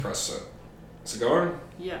Press it. Is it going?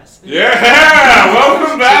 Yes. Yeah!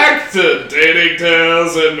 Welcome back to Dating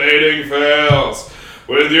Tales and Mating Fails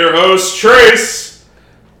with your host Trace.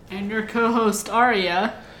 And your co-host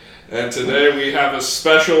Aria. And today we have a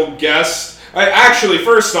special guest.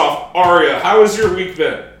 First off, Aria, how has your week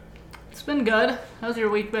been? It's been good. How's your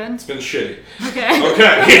week been? It's been shitty. Okay.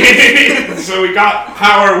 Okay. So we got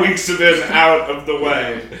how our weeks have been out of the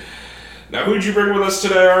way. Now, who'd you bring with us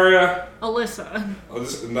today, Aria? Alyssa.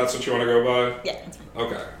 And that's what you want to go by? Yeah, that's fine.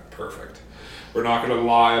 Okay, perfect. We're not going to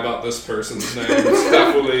lie about this person's name. It's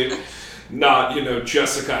definitely not,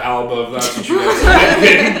 Jessica Alba, if that's what you guys are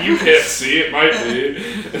thinking. You can't see, it might be.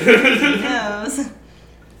 Who knows?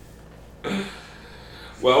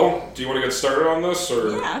 Well, do you want to get started on this? Or?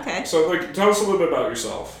 Yeah, okay. So, tell us a little bit about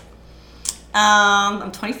yourself. I'm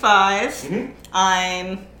 25. Mm-hmm.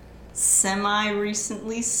 I'm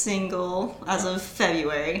semi-recently single as of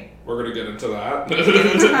February. We're going to get into that.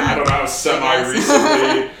 I don't know how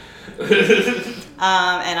semi-recently.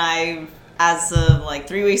 And I, as of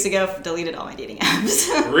 3 weeks ago, deleted all my dating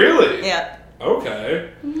apps. Really? Yeah.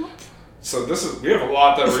 Okay. So we have a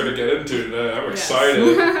lot that we're going to get into today. I'm excited.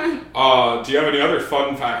 Do you have any other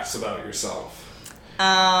fun facts about yourself?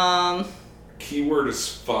 Keyword is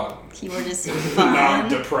fun. Keyword is fun. Not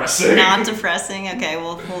depressing. Not depressing. Okay,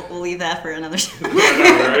 we'll leave that for another time. I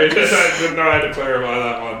know, right? I didn't know I had to clarify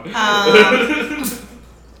that one.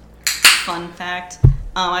 Fun fact.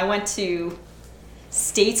 I went to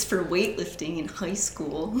States for weightlifting in high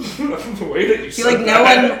school. The way that you I feel said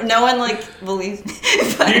that. no one believes me.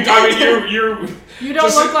 You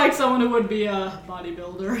don't look like someone who would be a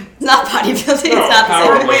bodybuilder. Not bodybuilding. No, It's not the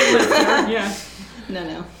power same. Weightlifter. Yeah.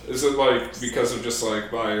 No. Is it because of just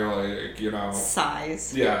by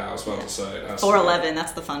Size. Yeah, I was about to say. 4'11",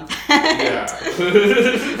 that's the fun fact. Yeah.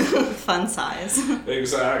 Fun size.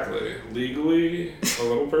 Exactly. Legally, a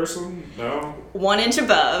little person? No? 1 inch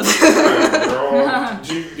above. Alright, girl.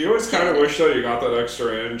 Do you always kind of wish that you got that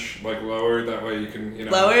extra inch, lower, that way you can,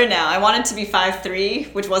 Lower? No. I wanted to be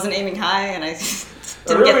 5'3", which wasn't aiming high, and I It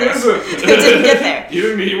didn't really get there. isn't. It didn't get there.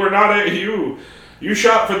 You were not you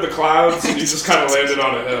shot for the clouds and you just kind of landed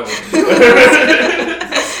on a hill.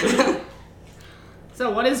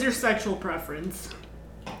 So, what is your sexual preference?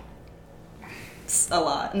 It's a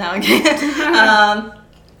lot. No, okay.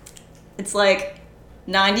 It's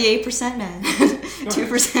 98% men.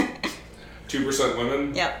 2%. 2%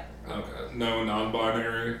 women? Yep. Okay. No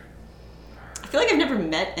non-binary? I feel like I've never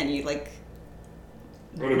met any, What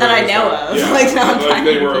that I know of. Yeah. Non-binary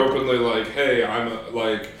they were people. openly hey,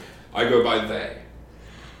 I go by they.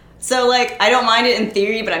 So, I don't mind it in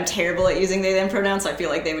theory, but I'm terrible at using they, them pronouns, so I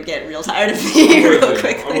feel like they would get real tired of me real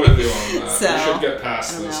quickly. I'm with you on that. So, we should get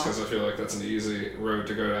past this, know. because I feel like that's an easy road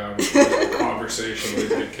to go down. Conversation would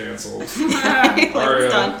get canceled. Aria,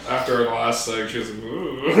 done. after our last thing, she was like,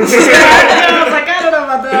 ooh. I was like, I don't know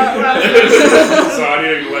about that. So I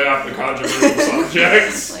need to lay off the controversial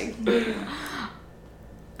subjects.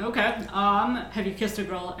 Okay. Have you kissed a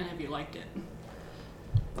girl and have you liked it?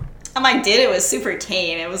 I did. It was super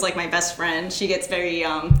tame. It was my best friend. She gets very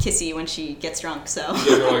kissy when she gets drunk, so.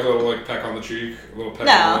 You gave her a little peck on the cheek, a little peck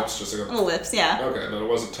on the lips, just little lips, yeah. Okay, but it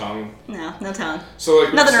wasn't tongue. No tongue. So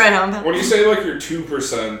Nothing to write home about. When you say you're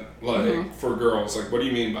 2% for girls, what do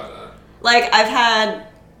you mean by that? I've had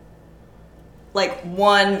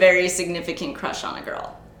one very significant crush on a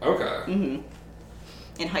girl. Okay. In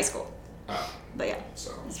high school. Oh. But yeah.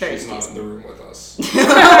 So it's very she's not confusing. in the room with us.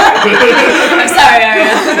 I'm sorry,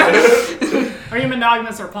 Aria. Are you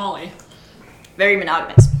monogamous or poly? Very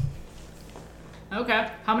monogamous. Okay.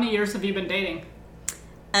 How many years have you been dating?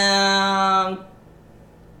 I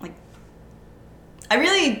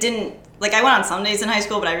really didn't, I went on some days in high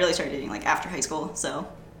school, but I really started dating, after high school, so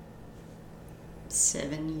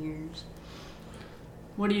 7 years.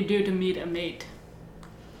 What do you do to meet a mate?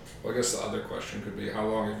 Well, I guess the other question could be, how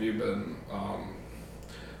long have you been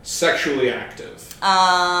sexually active? She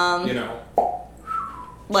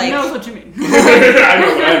knows what you mean. I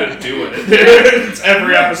know, but I had to do it. It's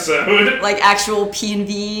every episode. Actual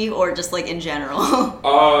P&V or just, in general?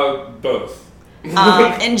 Both.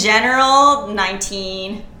 In general,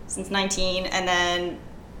 19, since 19, and then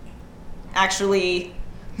actually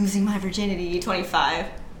losing my virginity, 25.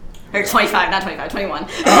 Or 25, not 25, 21. I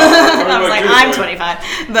was I'm 25.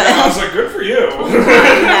 But yeah, I was good for you.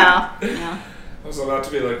 No. I was about to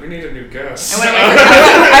be we need a new guest.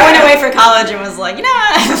 I went away for college and was what?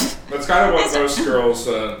 That's kind of what most girls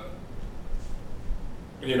were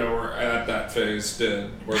at that phase did.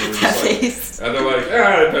 Where they were just and they're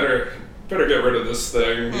I better get rid of this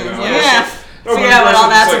thing, Yeah. No, figure out what all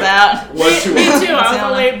that's about. Was too Me old. too. I was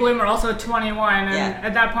a late bloomer, also 21, and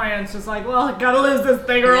at that point it's just like, well, I gotta lose this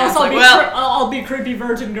thing, or else I'll be creepy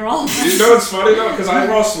virgin girl. You know what's funny though? Because I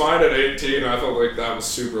lost mine at 18, and I felt like that was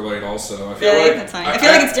super late. Also, I feel like that's funny. I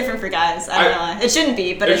feel like it's different for guys. I don't know. It shouldn't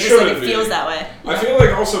be, but it just like it feels that way. I feel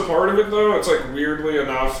like also part of it though, it's like weirdly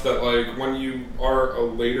enough that like when you are a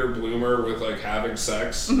later bloomer with like having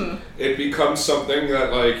sex, it becomes something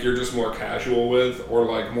that like you're just more casual with, or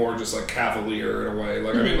like more just like cavalier in a way.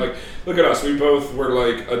 Like I mean, like look at us. We both were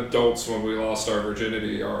like adults when we lost our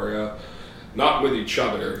virginity, Aria. Not with each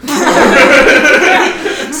other. To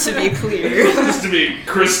be clear. Just to be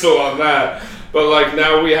crystal on that. But like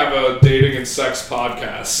now we have a dating and sex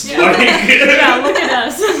podcast. Yeah, like, look at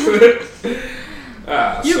us.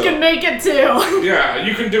 You can make it too. Yeah,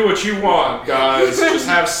 you can do what you want, guys. Just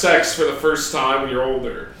have sex for the first time when you're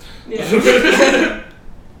older. Yeah.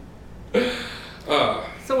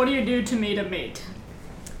 So what do you do to meet a mate?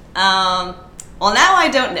 Well, now I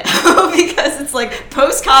don't know because it's like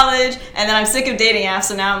post-college, and then I'm sick of dating apps,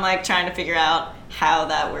 so now I'm like trying to figure out how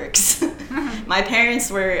that works. My parents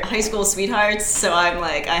were high school sweethearts, so I'm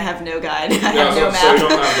like, I have no guide. I have no map.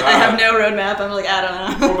 I have no roadmap. I'm like, I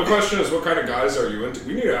don't know. Well, the question is, what kind of guys are you into?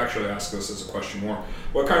 We need to actually ask this as a question more.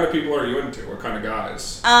 What kind of people are you into? What kind of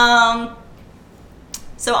guys?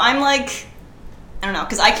 So I'm like, I don't know,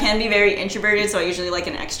 because I can be very introverted, so I usually like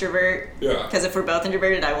an extrovert. Yeah. Because if we're both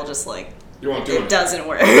introverted, I will just like, you won't do it. It doesn't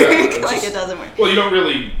work. Yeah, like, it doesn't work. Well, you don't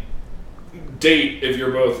really date if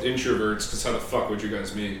you're both introverts, because how the fuck would you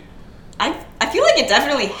guys meet? I feel like it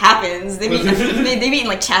definitely happens. They meet, they meet in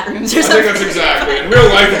like chat rooms or something. I think that's exactly. In real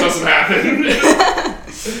life, it doesn't happen.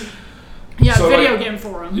 Yeah, so video like, game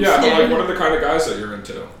forums. Yeah, but like, what are the kind of guys that you're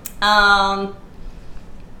into? I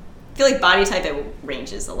feel like body type it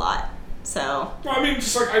ranges a lot. So. Well, I mean,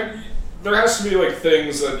 just like there has to be like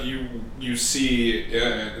things that you see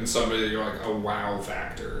in somebody that you're like a wow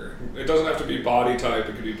factor. It doesn't have to be body type.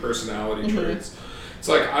 It could be personality traits. It's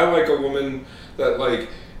like I like a woman that like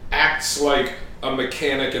acts like a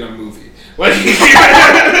mechanic in a movie. Like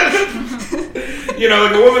you know,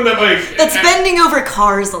 like a woman that like that's bending over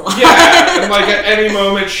cars a lot. Yeah, and like at any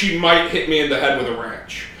moment she might hit me in the head with a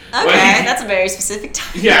wrench. Okay, like, that's a very specific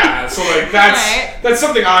type. Yeah, so like that's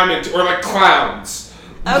something I'm into, or like clowns.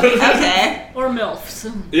 Okay. Or MILFs.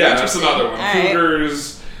 Yeah, that's another one.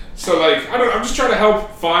 Cougars. Right. So like I'm just trying to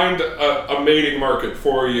help find a mating market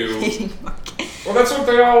for you. Mating market. Well, that's what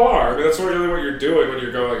they all are. I mean, that's really what you're doing when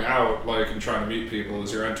you're going out, like, and trying to meet people,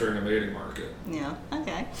 is you're entering a mating market. Yeah.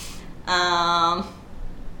 Okay. I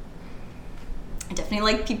definitely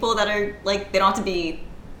like people that are like they don't have to be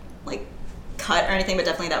like cut or anything, but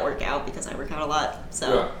definitely that work out because I work out a lot.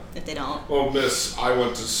 So if they don't, well, miss, I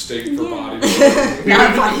went to state for bodybuilding.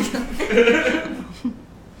 Not bodybuilding.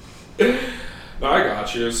 No, I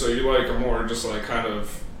got you. So you like a more just like kind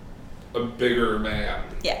of a bigger man.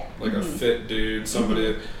 Yeah. Like a fit dude,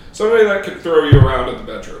 somebody that could throw you around in the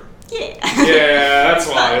bedroom. Yeah. Yeah, that's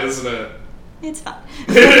why, fun. Isn't it? It's fun.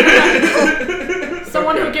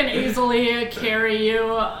 Someone who can easily carry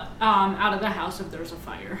you out of the house if there's a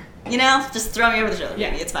fire. You know, just throw me over the shoulder.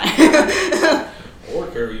 Yeah. Maybe it's fine. Or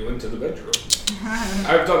carry you into the bedroom.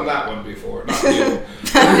 I've done that one before, not you.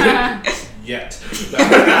 Yet.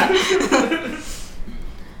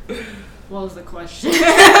 What was the question?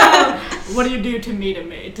 What do you do to meet a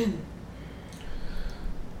mate?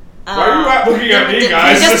 Why are you not looking at me,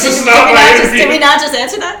 guys? This is not my interview. Did we not just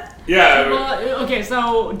answer that? Yeah. Well, okay,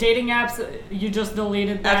 so dating apps, you just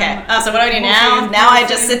deleted them. Okay. Oh, so what do I do now? Now I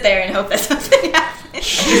just sit there and hope that something happens.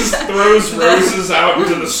 She just throws roses out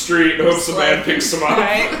into the street and hopes a man picks them up.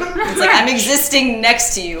 Right? It's like, I'm existing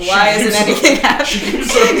next to you. Why isn't anything happening? She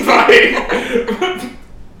keeps on buying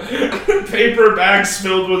paper bags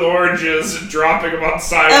filled with oranges and dropping them on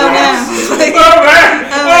sidewalks. Oh, no. Man!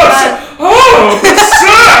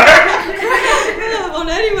 Sir! Won't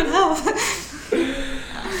anyone help?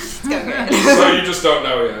 So you just don't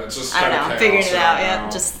know yet. It's just I don't know. Figuring it out. Yeah,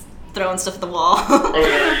 just throwing stuff at the wall.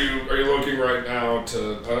 Okay, are you looking right now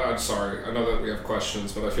to? I'm sorry. I know that we have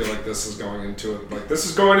questions, but I feel like this is going into it. Like this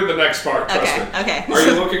is going to the next part. Trust me. Okay. Are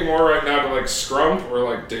you looking more right now to like scrump or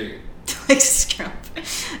like date? Like scrump.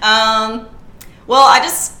 Well,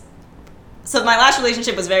 so my last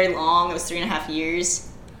relationship was very long. It was 3.5 years.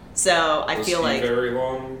 So I feel like very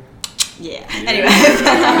long. Yeah. Anyway.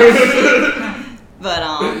 But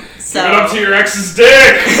so give it up to your ex's dick.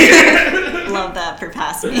 Love that for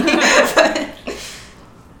past me.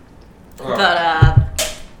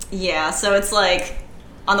 but yeah, so it's like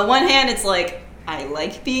on the one hand it's like I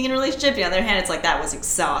like being in a relationship, on the other hand it's like that was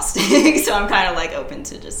exhausting. So I'm kind of like open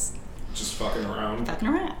to just fucking around. Fucking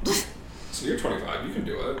around. You're 25. You can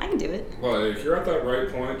do it. I can do it. Like, you're at that right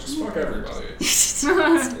point. Just fuck everybody.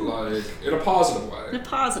 Like, in a positive way. In a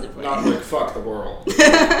positive way. Not like, fuck the world.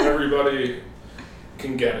 Everybody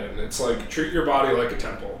can get in. It's like, treat your body like a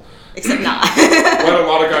temple. Except not. Let a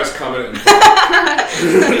lot of guys come in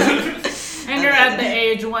and you're at the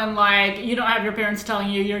age when, like, you don't have your parents telling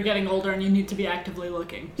you you're getting older and you need to be actively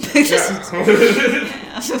looking.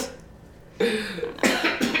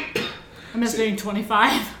 I miss being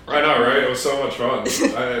 25. I know, right? It was so much fun.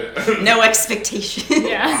 No expectation.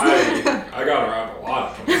 Yeah. I got around a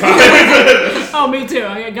lot at 25. Oh, me too.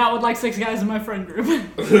 I got with like 6 guys in my friend group.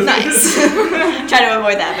 Nice. Try to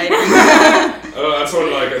avoid that, but that's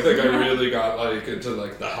when, like, I think I really got, like, into,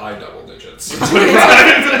 like, the high double digits. Oh,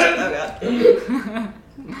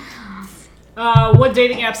 God. What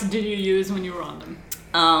dating apps did you use when you were on them?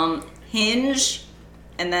 Hinge,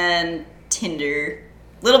 and then Tinder.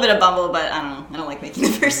 A little bit of Bumble, but I don't know. I don't like making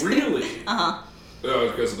the first move. Really? Uh-huh. Oh,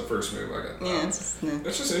 because of the first move, I get that. Yeah,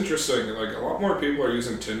 it's just interesting. Like, a lot more people are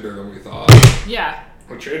using Tinder than we thought. Yeah.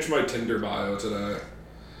 I changed my Tinder bio today.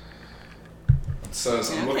 It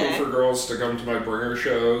says, I'm looking Okay. for girls to come to my bringer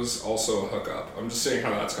shows, also a hookup. I'm just seeing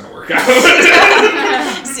how that's going to work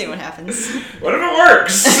out. See what happens. What if it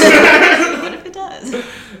works? What if it does?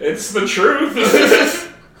 It's the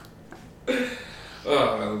truth.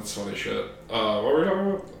 Oh, man, that's funny shit. What were we talking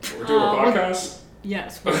about? We're doing a podcast?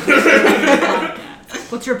 Yes. Podcast.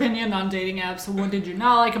 What's your opinion on dating apps? What did you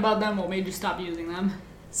not like about them? What made you stop using them?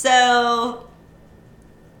 So,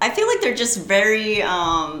 I feel like they're just very,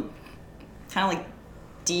 kind of like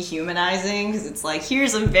dehumanizing, because it's like,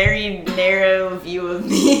 here's a very narrow view of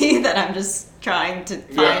me that I'm just trying to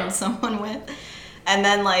find someone with. And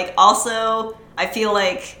then, like, also, I feel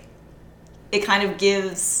like it kind of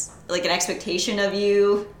gives, like, an expectation of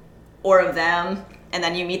you or of them, and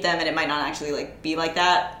then you meet them and it might not actually, like, be like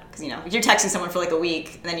that. Because, you know, if you're texting someone for, like, a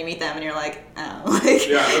week, and then you meet them and you're like, oh, like,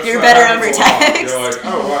 you're better over text. You're like,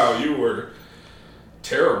 oh, wow, you were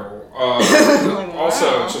terrible. Like, also,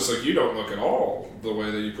 wow. it's just like, you don't look at all the way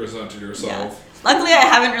that you presented yourself. Yeah. Luckily, I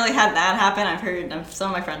haven't really had that happen. I've heard some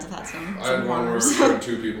of my friends have had some I had one where we rumors. showed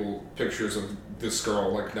 2 people pictures of this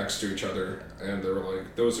girl, like, next to each other, and they were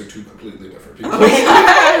like, those are 2 completely different people. And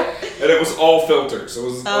it was all filters. I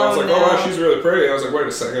was like, oh, wow, she's really pretty. I was like, wait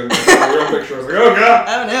a second. Like, the real picture, I was like, oh, God.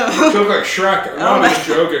 Oh, no. She looked like Shrek. I'm not even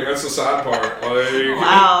joking. That's the sad part. Like,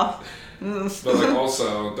 wow. But, like,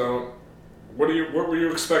 also, don't... What were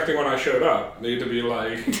you expecting when I showed up? Need to be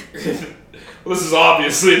like, well, this is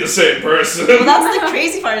obviously the same person. Well, that's the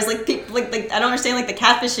crazy part. Is like people like I don't understand like the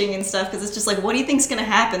catfishing and stuff, because it's just like, what do you think's gonna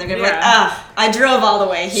happen? They're gonna be like, I drove all the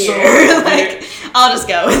way here. So, like, I'll just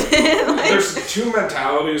go with it. Like, there's 2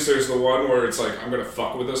 mentalities. There's the one where it's like, I'm gonna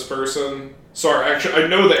fuck with this person. Sorry, actually, I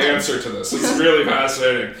know the answer to this. It's really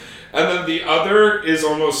fascinating. And then the other is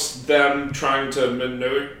almost them trying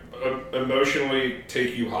to emotionally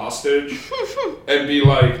take you hostage and be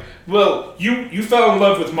like, well, you fell in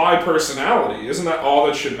love with my personality. Isn't that all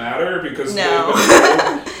that should matter? Because no,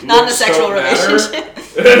 not in a sexual relationship.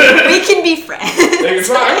 We can be friends. It's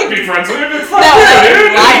not, I can be friends with you.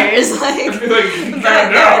 Liars. Like,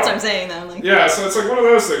 that's what I'm saying though. Like, yeah, so it's like one of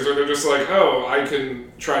those things where they're just like, oh, I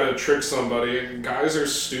can try to trick somebody, and guys are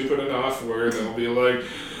stupid enough where they'll be like,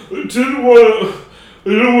 I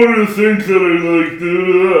don't want to think that I like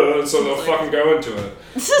that, so they'll fucking go into it.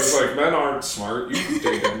 It's like, men aren't smart. You've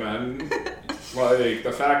dated men. Like,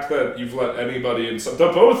 the fact that you've let anybody inside, the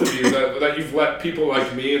both of you, that you've let people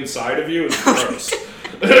like me inside of you is gross.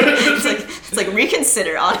 it's like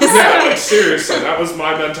reconsider, honestly. Yeah, like, seriously, that was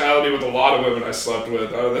my mentality with a lot of women I slept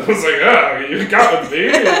with. I was like, oh, you got with me?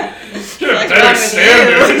 You have better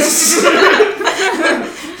standards.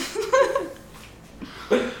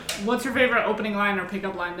 What's your favorite opening line or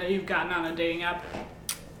pickup line that you've gotten on a dating app?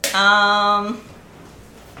 I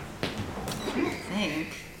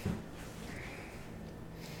think.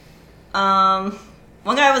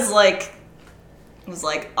 One guy was like,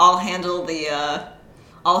 I'll handle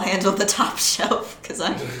the top shelf because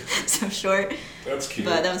I'm so short. That's cute.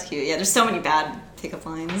 But that was cute. Yeah, there's so many bad pickup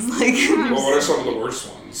lines. Like, well, what are some of the worst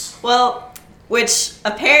ones? Well, which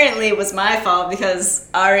apparently was my fault, because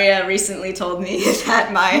Aria recently told me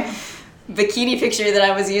that my bikini picture that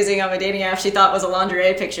I was using on my dating app, she thought was a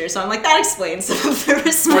lingerie picture. So I'm like, that explains some of the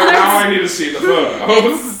response. Wait, now I need to see the photo.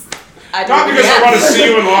 Not because I want to see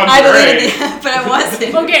you in lingerie. I deleted the app, but I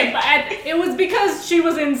wasn't. Okay, but it was because she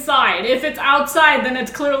was inside. If it's outside, then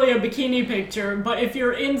it's clearly a bikini picture. But if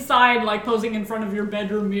you're inside, like posing in front of your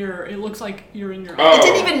bedroom mirror, it looks like you're in your It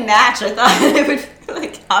didn't even match. I thought it would,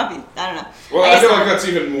 like, obvious. I don't know. Well, I feel like that's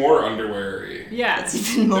even more underwear-y. Yeah. That's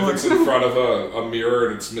even more. If it's in front of a mirror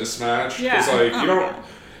and it's mismatched. Yeah. It's like, you don't...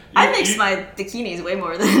 I mix my bikinis way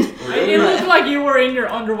more than... Really? It looked like you were in your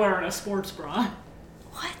underwear and a sports bra.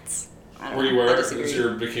 What? I don't Were you know. I wearing, disagree. is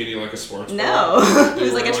your bikini like a sports bra? No. Do you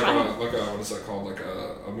It was like wear a trial. what is that called? Like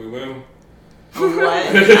a muumuu? What?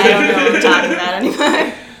 I don't know what I'm talking about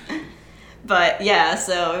anymore. But yeah,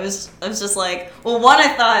 so I was just like, well,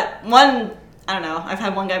 I don't know, I've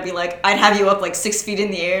had one guy be like, I'd have you up like 6 feet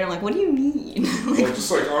in the air, and I'm like, what do you mean? Like,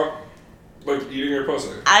 just like eating your pussy.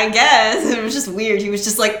 I guess. It was just weird. He was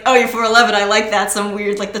just like, oh, you're 4'11", I like that, some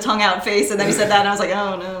weird, like, the tongue out face, and then he said that, and I was like,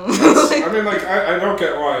 oh, no. I mean, like, I don't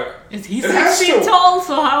get why. Is he It has 6 feet to- tall,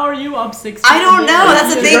 so how are you up 6 feet? I don't know,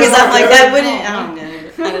 that's the thing, is I'm like, that wouldn't, Oh. I don't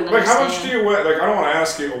know. I didn't Like, how much understand. do you weigh? Like, I don't want to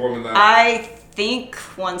ask you, a woman that. I think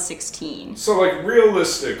 116. So, like,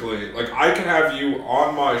 realistically, like, I can have you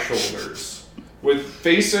on my shoulders with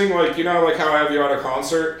facing, like, you know, like how I have you at a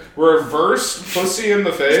concert, reverse pussy in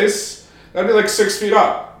the face, that'd be like 6 feet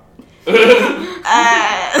up.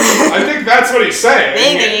 I think that's what he's saying.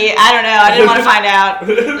 Maybe. I don't know. I didn't want to find out.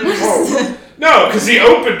 It was just- Oh. No, because he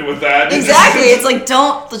opened with that. exactly. It's like,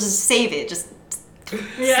 just save it. Just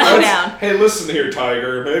Yeah. slow down. Hey, listen here,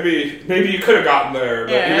 Tiger. Maybe you could have gotten there,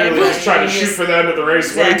 but Yeah, you really just tried to you shoot just- for the end of the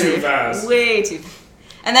race way Exactly. too fast. Way too.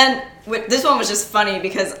 And then this one was just funny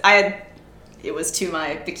because it was to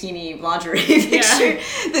my bikini lingerie picture.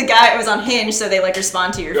 The guy, it was on Hinge, so they like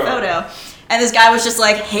respond to your Yeah. photo. And this guy was just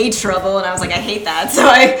like, hey, trouble. And I was like, I hate that. So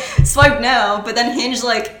I swiped no. But then Hinge,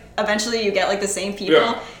 like, eventually you get like the same people.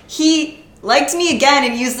 Yeah. He liked me again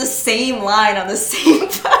and used the same line on the same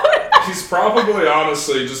photo. He's probably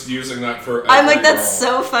honestly just using that for. I'm like, every that's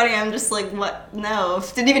girl. so funny. I'm just like, what? No.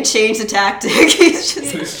 Didn't even change the tactic. He's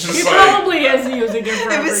just. He's just He like, probably is using it for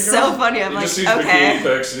It every was girl. so funny. I'm he like, just sees okay. bikini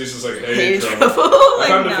pics and he's just like, hey, Hey, trouble. trouble. I Like,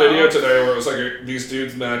 found a no. video today where it was like these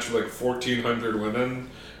dudes matched with like 1,400 women,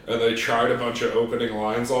 and they tried a bunch of opening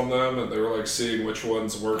lines on them, and they were like seeing which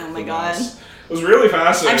ones worked. Oh my the God. best. It was really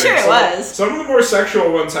fascinating. I'm sure it was. Some of the more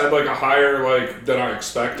sexual ones had like a higher like than I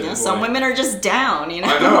expected. You know, some like, women are just down, you know?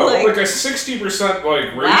 I know, like, like a 60% like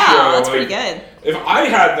ratio. wow, that's like, pretty good. If I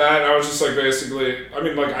had that, I was just like basically. I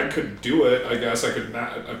mean, like I could do it. I guess I could.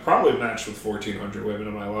 I'd probably matched with 1,400 women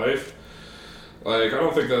in my life. Like I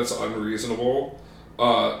don't think that's unreasonable.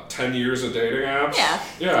 10 years of dating apps. Yeah.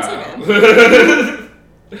 Yeah. That's okay.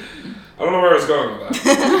 I don't know where I was going with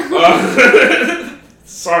that.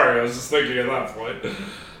 Sorry, I was just thinking at that point.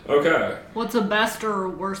 Okay. What's the best or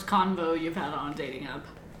worst convo you've had on a dating app?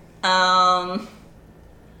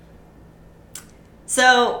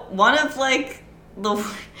 So one of like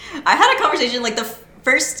I had a conversation like the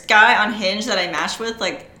first guy on Hinge that I matched with,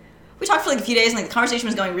 like we talked for like a few days and like the conversation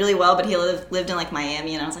was going really well, but he lived in like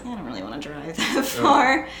Miami and I was like, I don't really want to drive that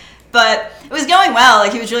far. But it was going well,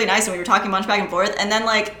 like he was really nice and we were talking a bunch back and forth, and then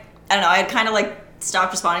like I don't know, I had kind of like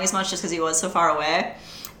stopped responding as much just because he was so far away.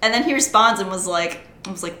 And then he responds and was like,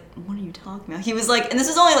 I was like, what are you talking about? He was like, and this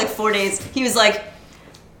was only like 4 days, he was like,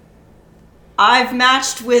 I've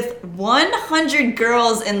matched with 100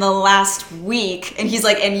 girls in the last week. And he's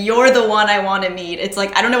like, and you're the one I want to meet. It's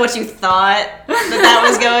like, I don't know what you thought that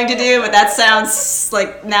was going to do, but that sounds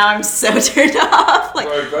like, now I'm so turned off. Like,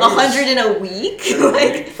 100 in a week?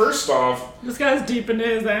 Like, First off, This guy's deep into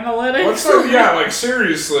his analytics. what's the, yeah, like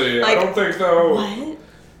seriously, Like, I don't think though. what?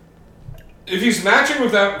 If he's matching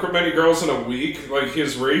with that many girls in a week, like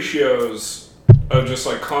his ratios of just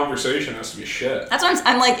like conversation has to be shit. That's what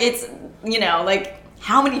I'm like, it's, you know, like,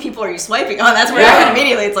 how many people are you swiping on? That's where Yeah. I went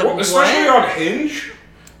immediately. It's like, Well, especially what? on Hinge.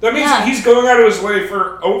 That means Yeah. he's going out of his way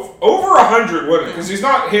for over 100 women because he's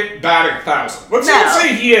not hit batting 1,000. Let's No. even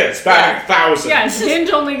say he is batting 1,000. Yeah, Hinge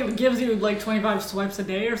only gives you like 25 swipes a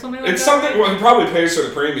day or something like It's that. something. Well, he probably pays for the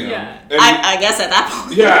premium. Yeah. And I guess at that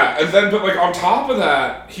point. yeah, and then but like on top of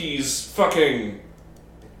that, he's fucking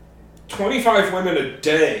 25 women a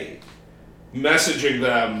day messaging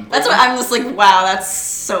them. That's what I'm just like, wow, that's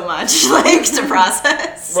so much, like, to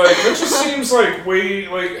process. Like that just seems like way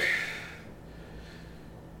like.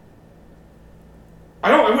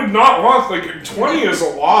 I would not want, like, 20 is a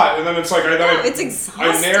lot, and then it's like, it's exhausting.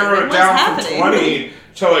 I narrow it What's down happening? from 20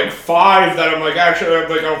 to, like, 5 that I'm, like, actually, I'm,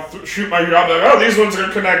 like, I'll shoot my job, like, oh, these ones are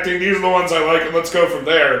connecting, these are the ones I like, and let's go from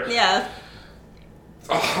there. Yeah.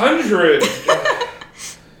 100?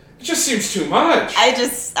 It just seems too much. I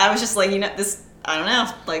was just like, you know, this, I don't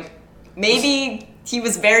know, like, maybe he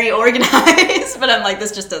was very organized, but I'm like,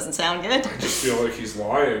 this just doesn't sound good. I just feel like he's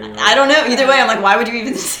lying. I don't know. Either way, I'm like, why would you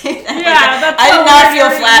even say that? Yeah, that's I so did not weird. feel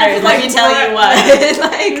You're flattered. like, Let me tell you what.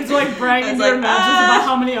 Like, It's like bragging It's to your like, matches about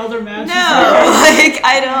how many other matches. no. Like,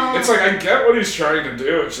 I don't... It's like, I get what he's trying to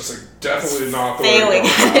do, it's just like, definitely not the Failing. way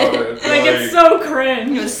to go about it. Like, it's so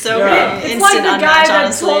cringe. It was so It's like instant the guy unmatch, that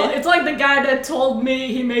honestly. it's like the guy that told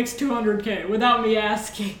me he makes $200K without me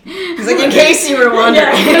asking. He's like, in case you were wondering.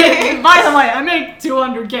 Yeah. By the way, I make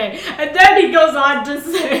 $200K, and then he goes on to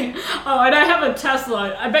say, "Oh, and I have a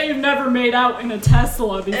Tesla. I bet you've never made out in a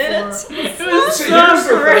Tesla before." It was See, here's the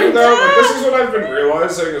thing, cringe. though, like, this is what I've been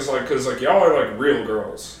realizing is, like, because, like, y'all are, like, real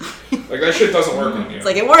girls. Like, that shit doesn't work on you. It's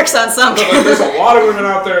like, it works on some But, like, there's a lot of women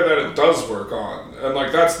out there that it does work on. And,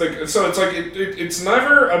 like, that's the... So, it's like, it's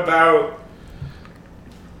never about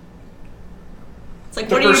It's like,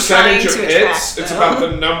 the what are you trying percentage of to hits. attract, It's though? about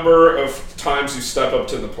the number of times you step up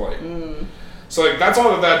to the plate. So, like, that's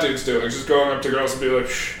all that dude's doing. He's just going up to girls and be like,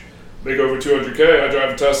 shh, make over 200K, I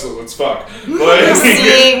drive a Tesla, let's fuck. Like,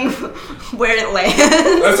 Seeing where it lands.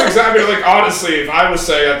 that's exactly, like, honestly, if I was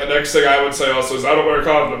saying that, the next thing I would say also is, I don't wear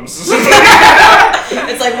condoms.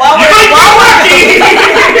 It's like, while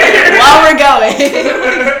we're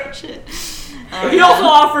going. Shit. He also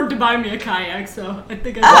offered to buy me a kayak, so I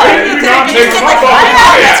think Why I. did you not take It's him like, up on the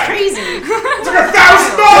wow, that's kayak? crazy. It's like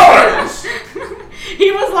 $1,000! He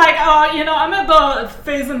was like, "Oh, you know, I'm at the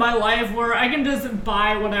phase in my life where I can just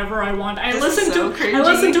buy whatever I want." I This is so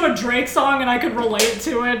listened to a Drake song and I could relate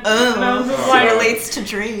to it. And I was just like, Relates to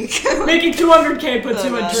Drake. making $200K puts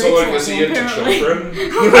you at Drake So, like, is level, he into apparently. children?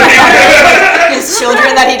 His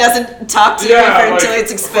children that he doesn't talk to until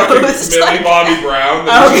it's exposed. Millie Like, Bobby Brown.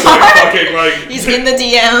 Oh, He's just God. like fucking like. he's in the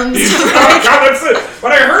DMs. Oh God, that's it.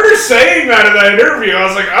 When I heard her saying that in that interview, I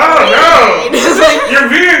was like, oh no, Like, you're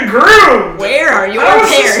being groomed. where are your I was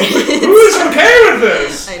just- parents? Who is okay with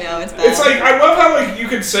this? I know, it's bad. It's like, I love how, like, you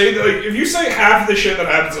could say that, like, if you say half the shit that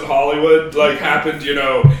happens in Hollywood, like, happened, you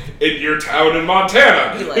know, in your town in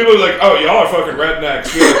Montana, You like- people are like, oh, y'all are fucking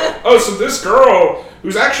rednecks. Be like, oh, so this girl,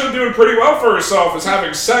 who's actually doing pretty well for herself, is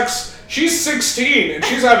having sex. She's 16, and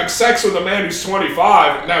she's having sex with a man who's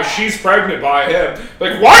 25, and now she's pregnant by him.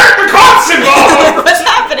 Like, why aren't the cops involved? What's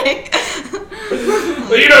happening?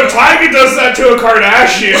 You know, Tiger does that to a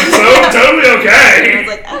Kardashian, so totally I okay. was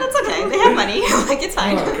like, oh, that's okay. They have money. Like, it's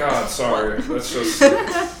fine. Oh, God, sorry. That's just...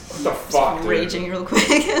 What the fuck, dude? Raging real quick.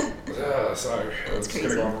 Sorry. I was crazy.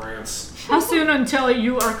 gonna go on rants. How soon until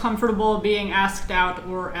you are comfortable being asked out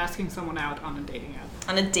or asking someone out on a dating app?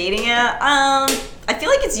 On a dating app, I feel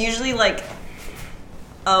like it's usually like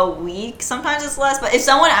a week. Sometimes it's less. But if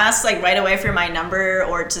someone asks like right away for my number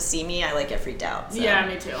or to see me, I like get freaked out. So. Yeah,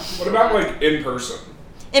 me too. What about, like, in person?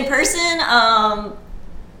 In person,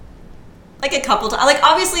 like a couple times. Like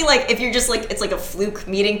obviously, like if you're just like it's like a fluke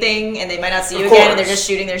meeting thing and they might not see you Of again and course. they're just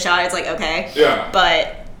shooting their shot. It's like okay. Yeah.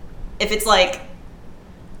 But if it's like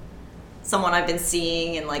someone I've been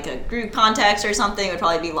seeing in like a group context or something, it would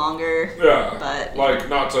probably be longer. Yeah. But Like,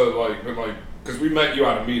 not to, like, because we met you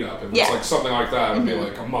at a meetup, and Yeah. it's like something like that, it would be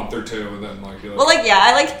like a month or two, and then, like, be like, well, like yeah,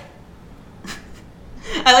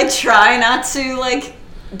 I like try not to like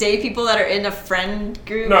date people that are in a friend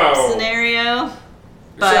group No. scenario.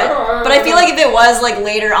 But See, I I feel like if it was like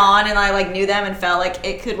later on and I like knew them and felt like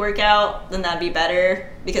it could work out, then that'd be better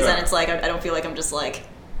because then Yeah. it's like I don't feel like I'm just like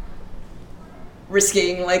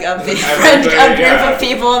risking like a big Everything, group yeah. of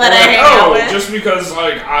people that I Like, hang out with. just because,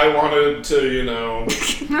 like, I wanted to, you know,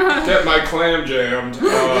 get my clam jammed,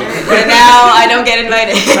 But now I don't get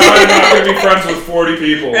invited. now I'm not going to be friends with 40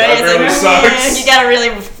 people. Right? That It's really like, sucks. you gotta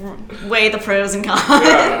really weigh the pros and cons.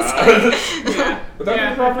 Yeah. Yeah. Would that be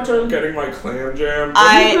the proper term? Getting my clam jammed?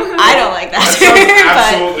 I don't like that That term, sounds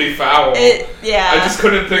but absolutely foul. yeah. I just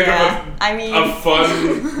couldn't think yeah. of I mean, a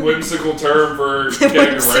fun, whimsical term for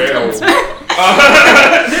getting railed.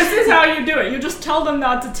 This is how you do it. You just tell them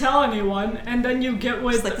not to tell anyone, and then you get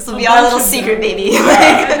with. like, this will a be our bunch little of secret them. baby.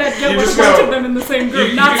 And then get You with a just bunch go- of them in the same group.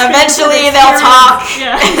 you- not you- speaking Eventually from they'll talk.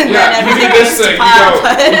 experience. Yeah. And Yeah, then you do everything this goes thing. to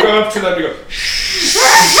pot. You go up to them, you go, shh.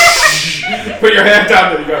 Put your hand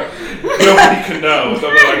down there, you go, nobody can know.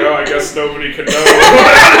 They'll be like, oh, I guess nobody can know.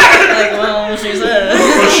 Like, well, she said.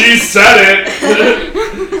 Well, she said it.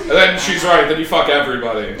 And then she's right, then you fuck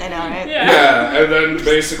everybody. I know, right? Yeah. Yeah, and then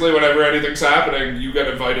basically whenever anything's happening, you get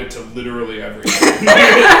invited to literally everything.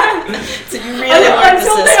 So you really work the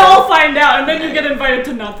Until they system. all find out, and then you get invited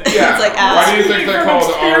to nothing. Yeah. It's like, why do you think they From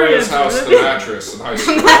called Aria's experience, house the really. mattress in high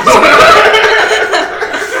school?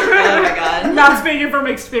 Oh my god. Not speaking from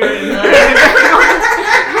experience.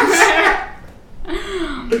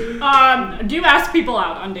 Do you ask people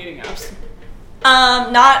out on dating apps?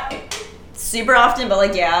 Not super often, but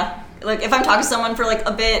like yeah. Like if I'm talking to someone for like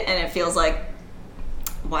a bit and it feels like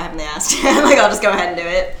why haven't they asked? Like I'll just go ahead and do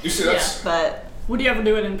it. You see, that's... But Would you ever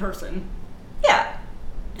do it in person? yeah.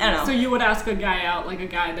 I don't know. So you would ask a guy out, like a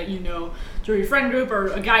guy that you know to your friend group or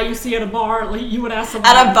a guy you see at a bar, like you would ask someone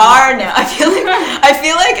At a bar, no. I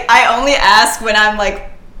feel like I only ask when I'm like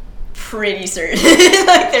pretty certain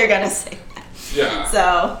like they're gonna say that. Yeah.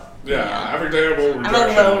 So. Yeah. Every day rejection. I'm a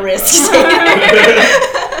low risk.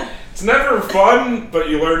 It's never fun, but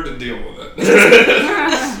you learn to deal with it.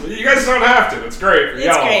 You guys don't have to. It's great for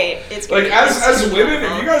y'all. It's great. Like, as women,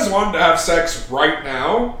 if you guys wanted to have sex right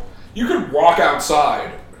now, you could walk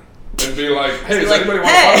outside and be like, hey, does anybody want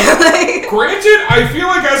to talk? Granted, I feel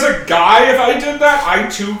like as a guy, if I did that, I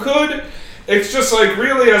too could. It's just like,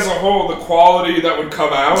 really, as a whole, the quality that would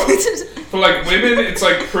come out. For like women, it's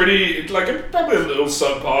like pretty, like it's probably a little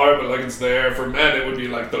subpar, but like it's there. For men, it would be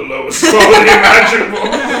like the lowest quality imaginable.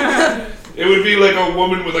 It would be like a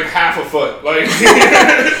woman with like half a foot, like.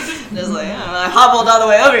 Just like, I hobbled all the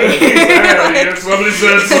way over here. Exactly. If somebody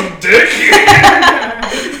said some dick,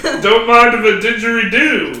 don't mind if a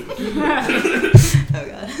didgeridoo. Oh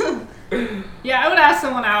god. Yeah, I would ask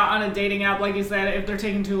someone out on a dating app, like you said, if they're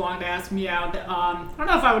taking too long to ask me out. I don't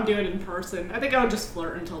know if I would do it in person. I think I would just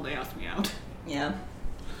flirt until they asked me out. Yeah.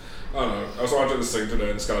 I don't know. I was watching this thing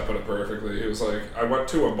today, and Scott put it perfectly. He was like, I went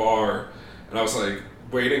to a bar, and I was like,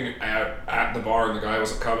 waiting at the bar, and the guy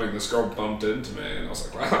wasn't coming. This girl bumped into me, and I was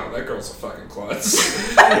like, wow, that girl's a fucking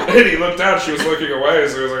klutz. And he looked out, she was looking away,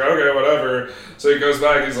 so he was like, okay, whatever. So he goes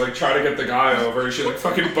back, he's like trying to get the guy over, and she like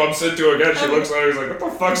fucking bumps into him again. She looks at him, he's like,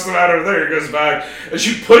 what the fuck's the matter there? He goes back, and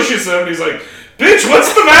she pushes him, and he's like, bitch,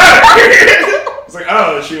 what's the matter? He's like,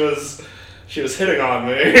 oh, she was hitting on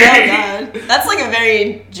me. Oh god. That's like a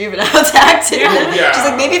very juvenile tactic. Yeah. She's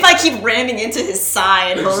like, maybe if I keep ramming into his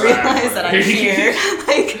side, he'll realize that I'm here.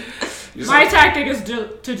 Like, my tactic is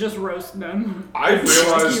to just roast them. I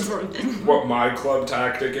realized what my club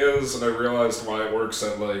tactic is, and I realized why it works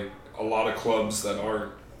at like a lot of clubs that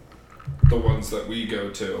aren't the ones that we go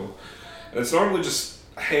to. And it's normally just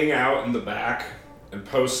hang out in the back and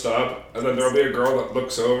post up, and then there'll be a girl that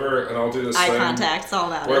looks over, and I'll do this eye thing contact's all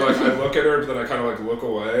that. where like I look at her, but then I kind of like look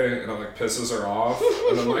away, and it like pisses her off,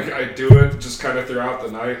 and then like I do it just kind of throughout the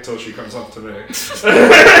night till she comes up to me.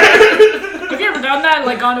 Have you ever done that?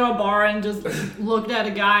 Like gone to a bar and just looked at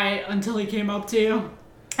a guy until he came up to you?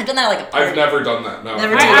 I've done that like a party. I've never done that. No,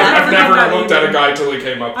 Never I've done that never looked either. at a guy till he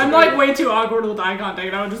came up to me. I'm like way too awkward with eye contact,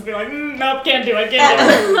 and I would just be like, nope, can't do it, can't do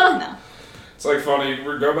it. No. It's like funny,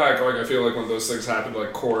 we go back, like I feel like when those things happen,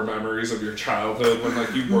 like core memories of your childhood, when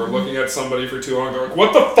like you were looking at somebody for too long, they're like,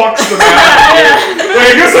 what the fuck's the matter? Like,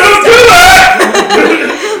 I guess I don't do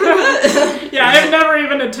that! Yeah, I've never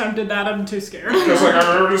even attempted that, I'm too scared. Because like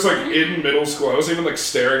I remember just like in middle school, I was even like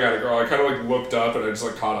staring at a girl, I kind of like looked up and I just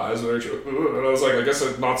like caught eyes with her, she was, and I was like, I guess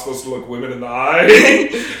I'm not supposed to look women in the eye.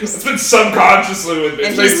 It's been subconsciously with me,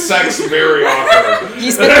 it's made sex very awkward.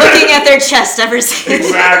 He's been looking at their chest ever since.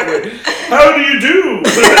 Exactly. How do you do?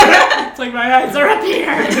 It's like my eyes are up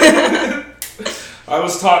here. I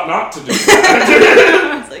was taught not to do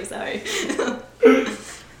that. It's like, sorry.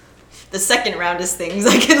 The second round is things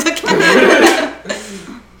I can look at.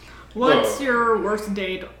 What's your worst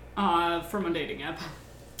date from a dating app?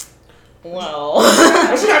 Well. It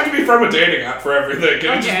doesn't have to be from a dating app for everything.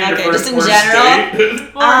 Can it just be your Okay, first just in worst general? date?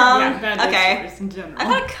 Or, yeah, bad date okay. stories in general. I've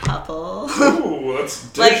had a couple. Ooh, that's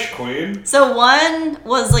dish queen. So one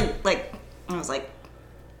was like I was like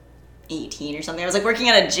 18 or something. I was like working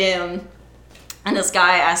at a gym, and this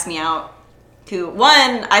guy asked me out, who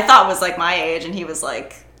one I thought was like my age, and he was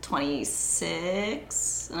like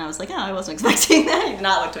 26, and I was like, oh, I wasn't expecting that. He did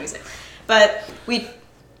not look 26, but so we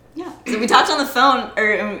talked on the phone,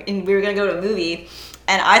 and we were gonna go to a movie,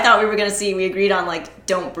 and I thought we agreed on like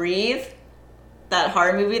Don't Breathe, that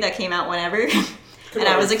horror movie that came out whenever, and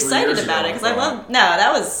I was excited about it because I love. That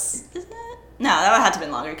had to have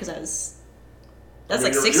been longer because that's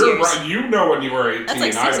like 6 years. Right. You know when you were 18. That's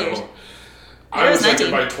like 6 years. I was like 19.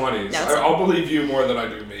 in my 20s. I'll believe you more than I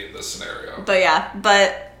do me in this scenario.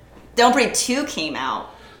 But Don't Breathe 2 came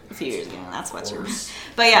out a few years ago. That's what's yours.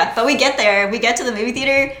 But we get to the movie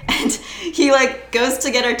theater, and he like goes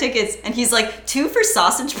to get our tickets, and he's like, 2 for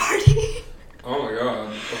Sausage Party. Oh my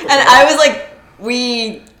god. And I was like,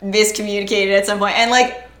 we miscommunicated at some point. And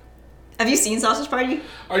like, have you seen Sausage Party?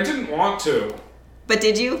 I didn't want to. But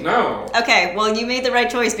did you? No. Okay, well, you made the right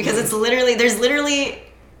choice because there's literally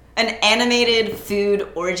an animated food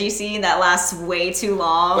orgy scene that lasts way too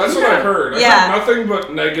long. That's what I heard. I heard nothing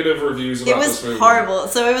but negative reviews about this movie. It was horrible.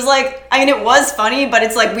 So it was like, I mean, it was funny, but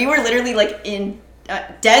it's like we were literally like in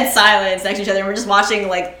dead silence next to each other, and we're just watching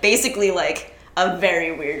like basically like a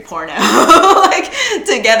very weird porno like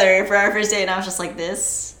together for our first date, and I was just like,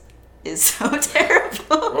 this is so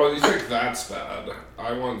terrible. Well, you think that's bad?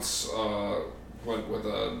 I once went with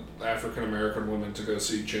an African American woman to go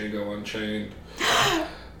see Django Unchained.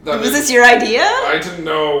 Was this your idea? I didn't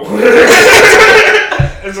know.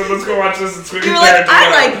 I said, let's go watch this. It's you were like, I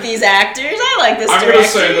like these actors. I like this director. I'm going to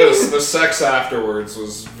say this. The sex afterwards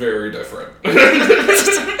was very different.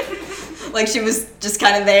 Like she was just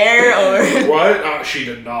kind of there, or... What? She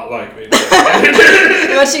did not like me.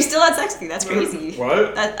 But she still had sex with you. That's crazy.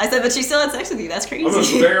 What? I said, but she still had sex with you. That's crazy. I'm a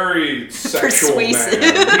very sexual persuasive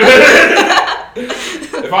man.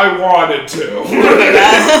 If I wanted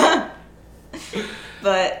to.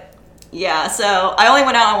 But, yeah, so I only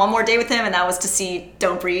went out on one more date with him, and that was to see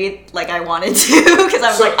Don't Breathe, like I wanted to, because I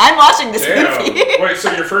was like, I'm watching this movie. Wait,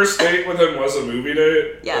 so your first date with him was a movie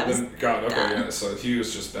date? Yeah. Yeah, so he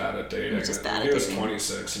was just bad at dating. He was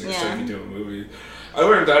 26, and he was taking you to a movie. I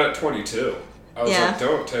learned that at 22. I was like,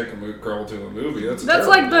 don't take a girl to a movie. That's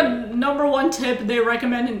like the number one tip they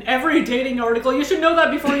recommend in every dating article. You should know that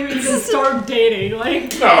before you even start dating.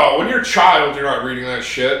 Like, no, when you're a child, you're not reading that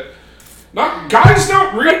shit. Guys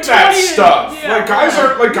don't read that stuff. Yeah,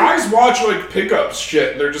 guys watch like pickup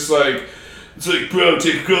shit, and they're just like, it's like, bro,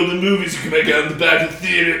 take a girl to the movies, you can make it out in the back of the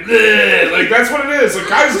theater. Bleh. Like that's what it is. Like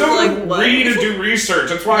guys don't read and do research.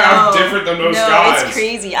 That's why I'm different than most guys. No, it's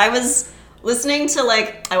crazy. I was listening to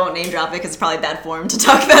I won't name drop it because it's probably bad form to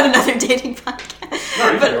talk about another dating podcast.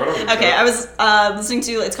 No, okay, I was listening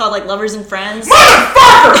to, it's called like Lovers and Friends.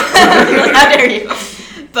 Motherfucker! Like, how dare you?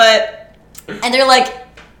 And they're like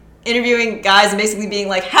interviewing guys and basically being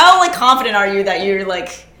like, how like confident are you that you're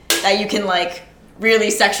like, that you can like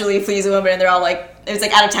really sexually please a woman? And they're all like, it was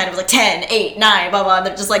like out of 10, it was like 10, 8, 9, blah, blah. And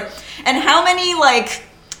they're just like, and how many like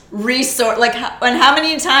and how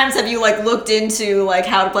many times have you like looked into like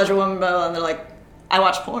how to pleasure a woman, blah, blah, and they're like, I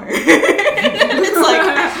watch porn. It's like,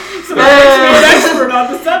 so that makes me an expert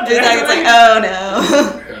on the subject. It's like, oh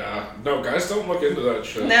no. No, guys don't look into that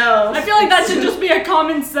shit. No. I feel like that should just be a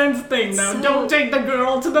common sense thing, though. So, don't take the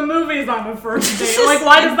girl to the movies on a first date. Like,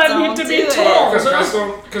 why does that need to be told? Because guys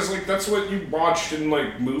don't, because like that's what you watched in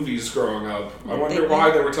like movies growing up. I wonder why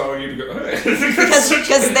they were telling you to go. Hey.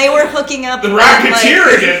 Because they were hooking up. The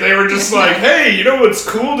racketeering it. They were just like, hey, you know what's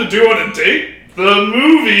cool to do on a date? The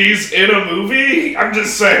movies in a movie. I'm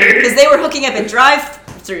just saying. Because they were hooking up in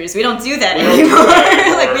drive-thrus. We don't do that anymore.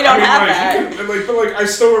 Like we don't have that. But I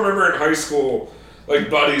still remember in high school, like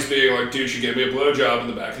buddies being like, "Dude, she gave me a blowjob in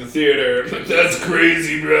the back of the theater." Like, that's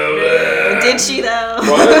crazy, bro. Did she though?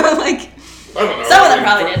 What? Like, I don't know. Some of them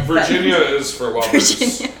probably did. Virginia is for lovers.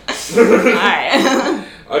 Virginia.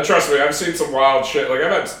 All right. Trust me, I've seen some wild shit. Like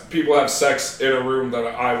I've had people have sex in a room that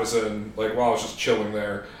I was in, like while I was just chilling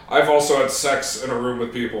there. I've also had sex in a room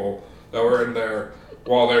with people that were in there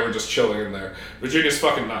while they were just chilling in there. Virginia's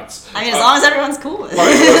fucking nuts. I mean, as long as everyone's cool with it.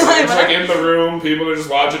 It's like in the room, people are just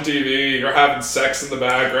watching TV, you're having sex in the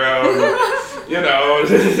background. You know,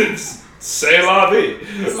 it's c'est la vie.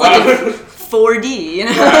 It's like 4D, you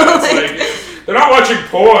know? Yeah, it's like, they're not watching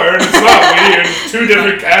porn, it's not weird, it's two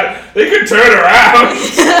different they could turn around.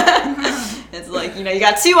 It's like, you know, you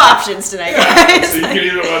got two options tonight, guys. So you can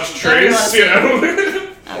either watch Trace, you know,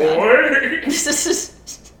 or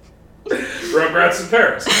Rugrats in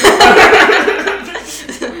Paris.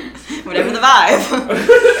 Whatever the vibe.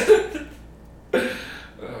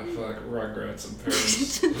 Oh, fuck, Rugrats in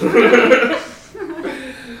Paris.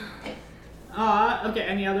 Okay,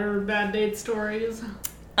 any other bad date stories?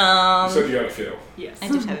 You said you had a few. Yes. I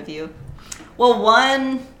did have a few. Well,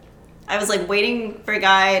 one, I was like waiting for a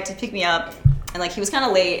guy to pick me up, and like he was kind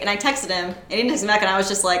of late, and I texted him, and he didn't text me back, and I was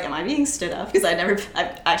just like, am I being stood up? Because I've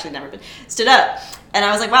actually never been stood up. And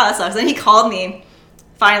I was like, wow, that sucks. Then he called me,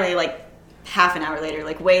 finally, like half an hour later,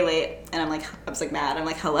 like way late, and I was like mad. I'm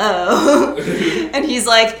like, hello. And he's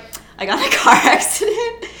like, I got in a car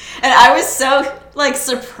accident. And I was so like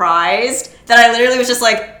surprised that I literally was just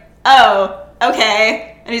like, oh, okay.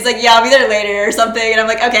 And he's like, yeah, I'll be there later or something. And I'm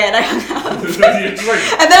like, okay. And I hung up. And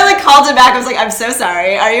then I like called him back. I was like, I'm so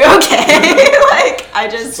sorry. Are you okay?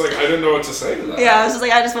 It's like, I didn't know what to say to that. Yeah, I was just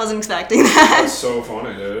like, I just wasn't expecting that. That's so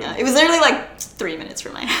funny, dude. Yeah, it was literally like 3 minutes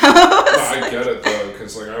from my house. No, I get it though,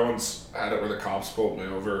 because like I once had it where the cops pulled me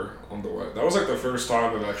over on the way. That was like the first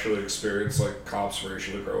time I've actually experienced like cops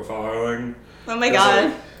racially profiling. Oh my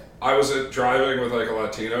god. Like, I was driving with like a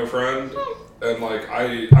Latino friend, and like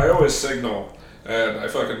I always signal. And I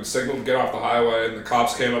fucking signaled to get off the highway, and the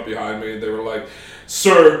cops came up behind me, and they were like,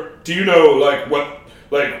 "Sir, do you know,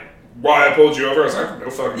 why I pulled you over?" I was like, "No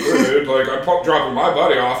fucking clue, dude. Like, I'm dropping my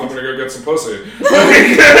buddy off, I'm gonna go get some pussy."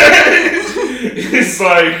 He's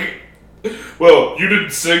like, "Well, you didn't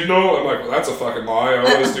signal?" I'm like, "Well, that's a fucking lie,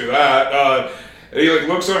 I always do that." And he, like,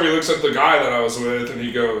 looks over, he looks at the guy that I was with, and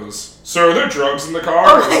he goes, so are there drugs in the car?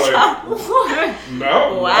 Oh I was my like, What?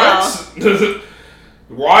 no. Wow. What?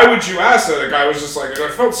 Why would you ask that? The guy was just like, and I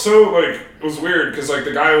felt so, like, it was weird, because, like,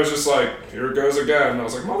 the guy was just like, here it goes again. And I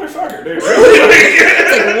was like, motherfucker, dude, really?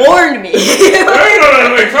 It's like, warned me. I don't know,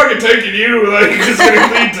 I'm, like, fucking taking you, like, it's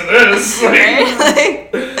gonna lead to this. Like,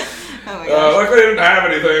 Right? Like, oh my gosh. luckily I didn't have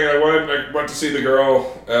anything. I went to see the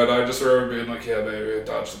girl, and I just remember being like, yeah, baby, I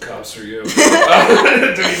dodged the cops for you.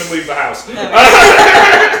 Didn't even leave the house.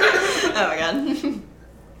 Oh my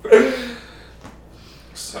god.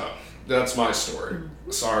 So, that's my story.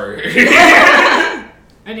 Sorry.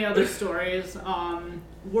 Any other stories?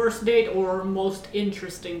 Worst date or most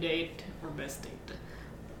interesting date or best date?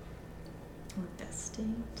 Best date?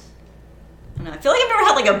 I don't know. I feel like I've never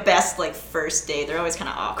had like a best like first date. They're always kind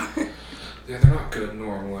of awkward. Yeah, they're not good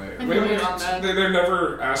normally. I know you're on that. They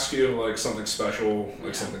never ask you like something special,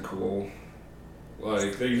 like something cool.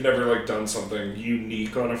 Like you've never like done something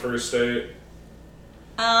unique on a first date.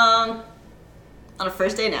 On a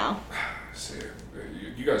first date now. See,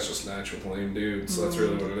 you guys just match with lame dudes. So that's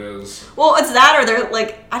really what it is. Well, it's that, or they're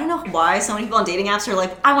like, I don't know why so many people on dating apps are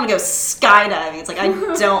like, I want to go skydiving. It's like, I don't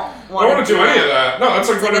want I don't want to do any of that. No, that's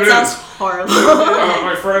like what it It is. sounds horrible.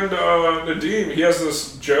 My friend Nadeem, he has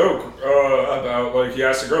this joke about like he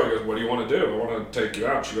asked a girl, he goes, "What do you want to do? I want to take you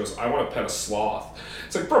out." She goes, "I want to pet a sloth."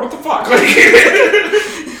 It's like, bro, what the fuck? Like,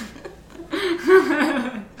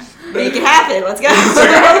 Make it happen. Let's go. it's like,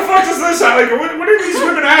 how the fuck does this happen? Like, what are these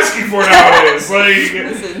women asking for nowadays? Like,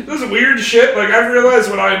 this is weird shit. Like, I've realized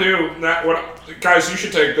what I do. Guys, you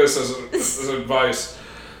should take this as advice.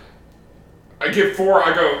 I give 4.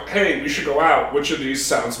 I go, hey, we should go out. Which of these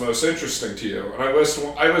sounds most interesting to you? And I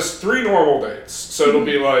list 3 normal dates. So it'll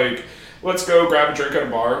be like, let's go grab a drink at a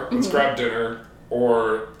bar. Let's grab dinner.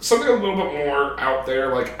 Or something a little bit more out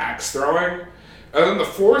there, like axe throwing. And then the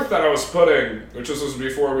 4th that I was putting, which was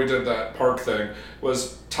before we did that park thing,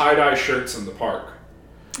 was tie-dye shirts in the park.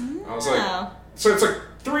 I was like, so it's like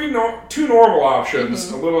 2 normal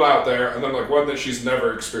options, a little out there, and then like one that she's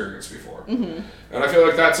never experienced before. And I feel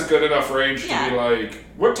like that's a good enough range to be like,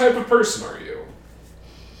 what type of person are you?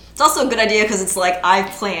 It's also a good idea because it's like,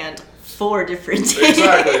 I've planned 4 different dates.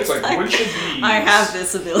 Exactly. It's like, which of these? I have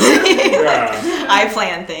this ability. Yeah. I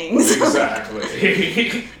plan things.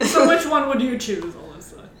 Exactly. So which one would you choose,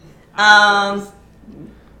 Alyssa?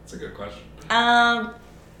 That's a good question.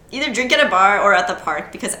 Either drink at a bar or at the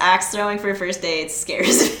park because axe throwing for a first date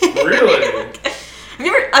scares me. Really?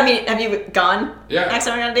 Have you gone axe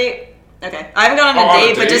throwing on a date? Okay. I haven't gone on a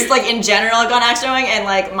date, but just like in general I've gone axe throwing and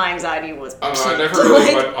like my anxiety was I never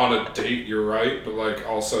really went on a date, you're right, but like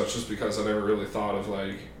also it's just because I never really thought of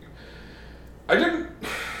like I don't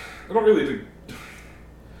really think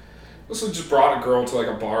this just brought a girl to like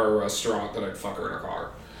a bar or a restaurant that I'd fuck her in a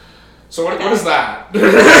car. So what is that? What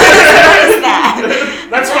is that?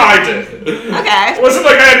 That's what I did. Okay. It wasn't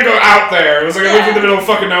like I had to go out there. It was like I lived in the middle of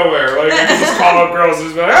fucking nowhere. Like I could just call up girls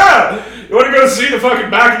and just be like, you want to go see the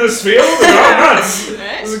fucking back of this field? Like, oh, nuts.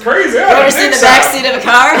 Right. This is crazy. You ever seen the backseat of a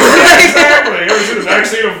car? Exactly. You ever seen the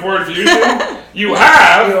backseat of a Ford Fusion? You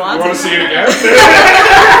have. You want to see it again?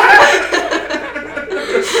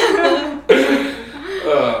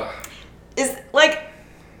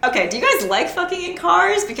 Okay, do you guys like fucking in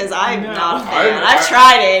cars? Because I'm not a fan. I've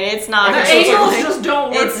tried it. It's not. The angles just don't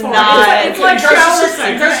work it's for not. it. It's like shower sex.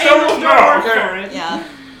 The angles don't work for it. Yeah.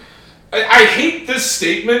 I hate this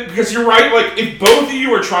statement because you're right. Like, if both of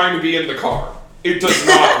you are trying to be in the car, it does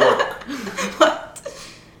not work. What?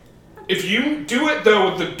 If you do it though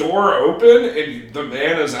with the door open and the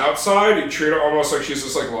man is outside, you treat it almost like she's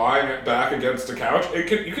just like lying back against the couch. You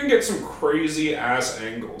can get some crazy ass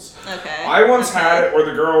angles. Okay. I once had it where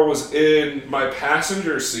the girl was in my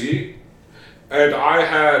passenger seat, and I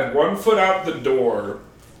had one foot out the door,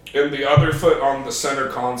 and the other foot on the center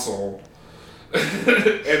console, and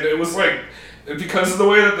it was like. And because of the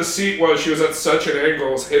way that the seat was, she was at such an angle,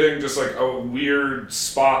 it was hitting just like a weird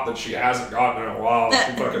spot that she hasn't gotten in a while.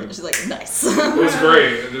 She's like, nice. It was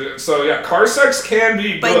great. So yeah, car sex can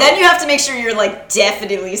be good. But then you have to make sure you're like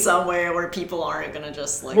definitely somewhere where people aren't gonna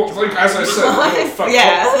just like. Well, like as I said,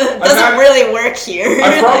 it doesn't really work here.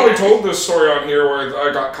 I've probably told this story on here where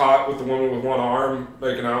I got caught with the woman with one arm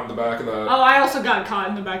making out in the back of that. Oh, I also got caught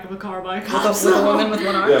in the back of a car by a cop. With a woman with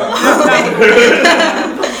one arm? Yeah.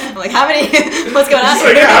 I'm like, how many? What's going on? It's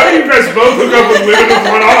like, how do you guys both hook up with women with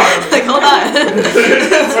one arm? Like, hold on.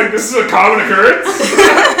 It's like, this is a common occurrence?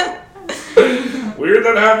 Weird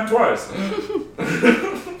that it happened twice.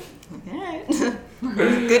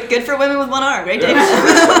 Alright. Good for women with one arm. Great day.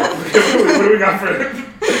 What do we got for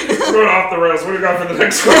it's going off the rails. What do we got for the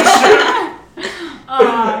next question?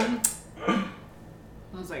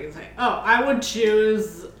 What was I I can say? Oh, I would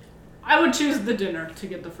choose the dinner to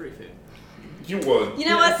get the free food. You would. You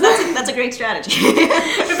know what? That's a great strategy.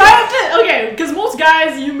 If I have to, okay, because most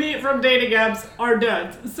guys you meet from dating apps are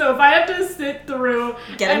duds. So if I have to sit through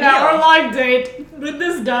an hour-long date with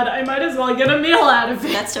this dud, I might as well get a meal out of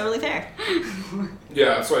it. That's totally fair.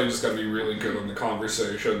 Yeah, that's why you just gotta be really good on the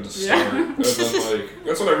conversation to start. And then, like,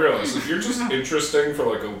 that's what I realized. If you're just interesting for,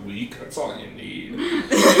 like, a week, that's all you need. Like,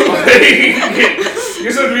 you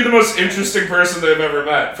just have to be the most interesting person they've ever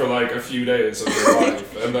met for, like, a few days of their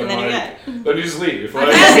life. And then, then you just leave. Like,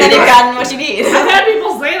 then you've gotten what you need. I've had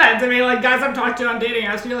people say that to me, like, guys I've talked to on dating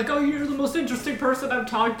apps, you're like, oh, you're the most interesting person I've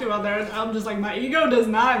talked to out there. And I'm just like, my ego does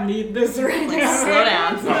not need this right now. Slow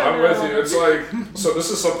down. No, I'm with you. It's like, so this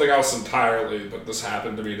is something else entirely, but this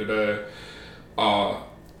happened to me today. I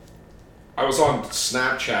was on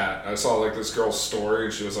Snapchat. I saw like this girl's story,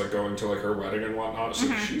 and she was like going to like her wedding and whatnot.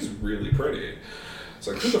 She's really pretty. It's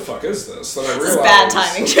like, who the fuck is this? Then I realized this is bad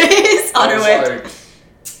timing, Trace. On her way. Like,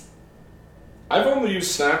 I've only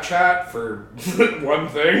used Snapchat for one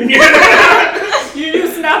thing. You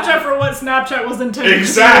use Snapchat for what Snapchat was intended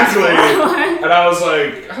Exactly. to do. And I was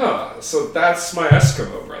like, huh, so that's my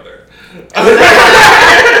Eskimo brother.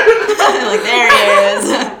 Like, there he is.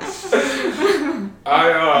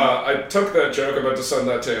 I took that joke, I meant to send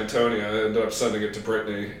that to Antonia. I ended up sending it to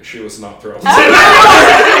Brittany. She was not thrilled. Oh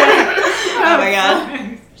my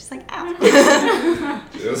god. She's like, ow.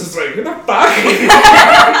 She was just like, who the fuck?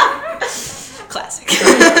 Classic.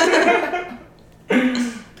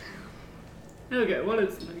 Okay, what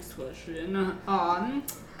is the next question?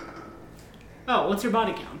 What's your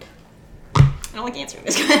body count? I don't like answering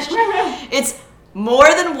this question. It's more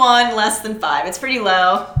than 1, less than 5. It's pretty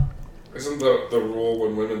low. Isn't the rule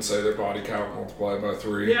when women say their body count multiplied by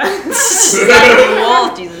 3? Yeah.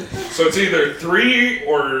 Well, Jesus. So it's either 3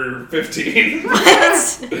 or 15. What?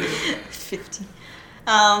 50.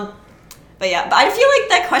 But yeah, but I feel like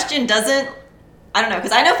that question doesn't, I don't know,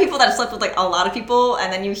 because I know people that have slept with like a lot of people,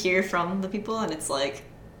 and then you hear from the people, and it's like,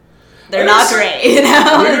 they're not great, you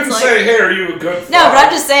know? We didn't say, hey, are you a good fuck? No, but I'm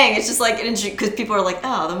just saying, it's just like, because people are like,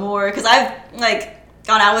 oh, the more, because I've like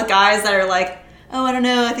gone out with guys that are like, oh, I don't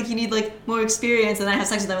know, I think you need like more experience, and I have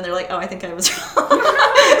sex with them, and they're like, oh, I think I was wrong.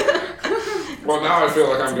 Well, now I feel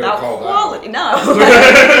like I'm going to call quality.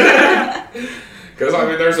 that. No. Because, I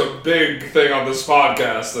mean, there's a big thing on this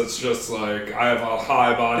podcast that's just like, I have a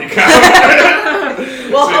high body count.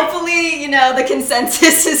 Well, hopefully, you know, the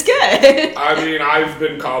consensus is good. I mean, I've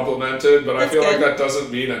been complimented, but That's I feel good. like that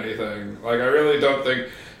doesn't mean anything. Like, I really don't think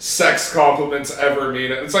sex compliments ever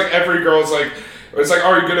mean it. It's like every girl's like, it's like,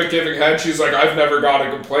 are you good at giving head? She's like, I've never got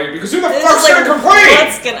a complaint. Because who the fuck's like, gonna complain?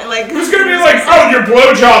 What's gonna, like, Who's gonna be like, oh, your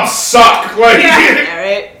blowjobs suck? Like, yeah,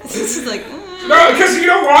 right? It's just like, no, because you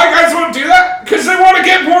know why guys won't do that? Because they want to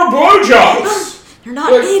get more blowjobs. You're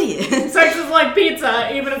not idiots. Sex is like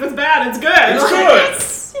pizza. Even if it's bad, it's good. It's good.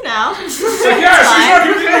 It's, you know. Like,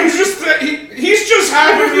 yeah, he's just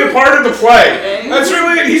happy to be a part of the play. That's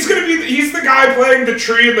really it. He's the guy playing the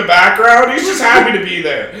tree in the background. He's just happy to be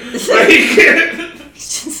there. Like,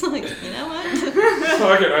 It's just like, you know what?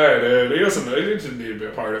 fucking hey, dude. He doesn't need to be a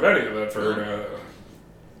part of any of it for.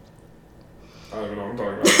 I don't even know what I'm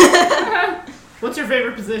talking about. What's your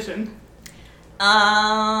favorite position?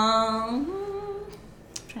 I'm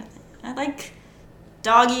trying to think. I like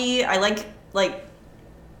doggy. I like I'm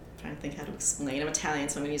trying to think how to explain. I'm Italian,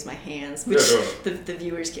 so I'm gonna use my hands, which the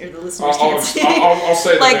viewers or the listeners can't see. I'll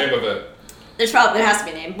say like, the name of it. There has to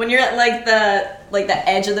be a name. When you're at like the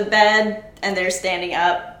edge of the bed and they're standing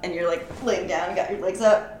up and you're like laying down and got your legs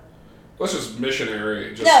up. That's just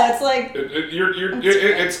missionary. No, it's like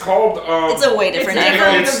it's called. It's a way different name.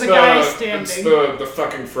 It's the guy standing. It's the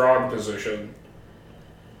fucking frog position.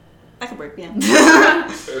 That could work, yeah.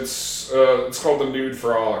 It's called the nude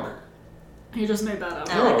frog. You just made that up.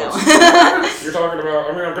 I like that one. You're talking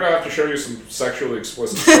about. I mean, I'm gonna have to show you some sexually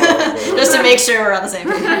explicit stuff. But, just to make sure we're on the same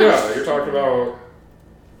page. Yeah, you're talking about.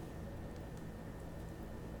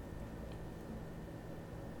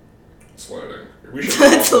 It's loading. We should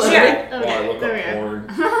pause It's loading. this while I look There up we porn.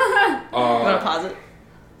 You want to pause it?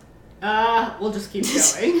 We'll just keep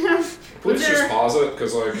going. Please just pause it,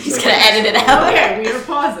 because like He's gonna edit it out. Okay, we are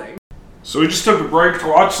pausing. So we just took a break to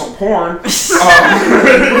watch some porn. But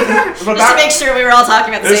Just to make sure we were all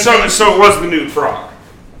talking about the same thing. So it was the nude frog.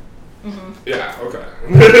 Mm-hmm. Yeah. Okay.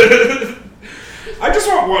 I just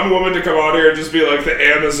want one woman to come out here and just be like the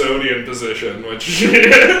Amazonian position, which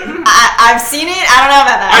I've seen it. I don't know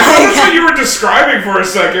about that. I thought that's what you were describing for a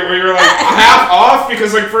second, where you were like half off,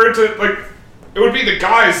 because like for it to like. It would be the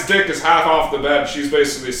guy's dick is half off the bed. She's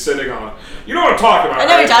basically sitting on it. You know what I'm talking about, I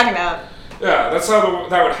know right? what you're talking about. Yeah, that's how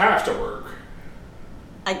that would have to work.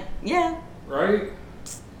 Yeah. Right?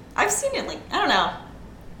 I've seen it, like, I don't know.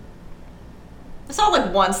 I saw it,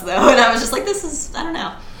 like, once, though, and I was just like, this is, I don't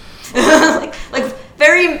know. like,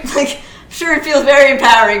 very, like, sure, it feels very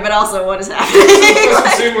empowering, but also, what is happening? It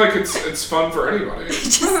doesn't seem like it's fun for anybody.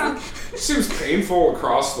 It seems painful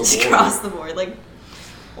across the board. Across the board, like,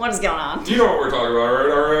 what is going on? You know what we're talking about,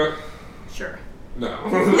 right, Aria? Sure. No.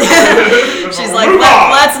 She's like,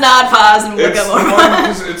 let's not pause and look at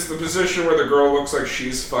more. It's the position where the girl looks like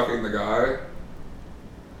she's fucking the guy.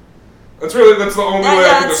 That's the only way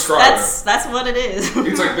I can describe it. That's what it is.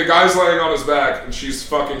 It's like the guy's laying on his back and she's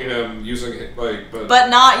fucking him using it, like, but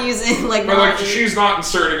not using, like, but like she's not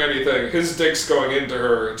inserting anything. His dick's going into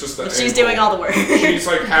her. Just that. She's doing all the work. She's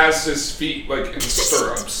like has his feet like in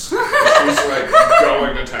stirrups. She's like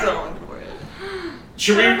going to town.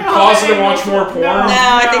 Should we pause it and watch more porn? No,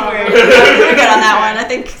 I think we're good on that one. I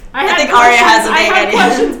think Aria has a big idea. I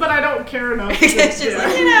have questions, but I don't care enough. She's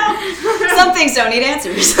like, some things don't need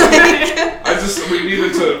answers.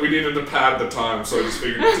 We needed to pad the time, so I just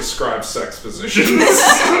figured to describe sex positions.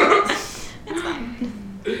 It's fine.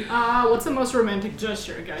 What's the most romantic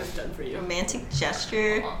gesture a guy's done for you? Romantic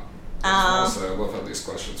gesture? I love how these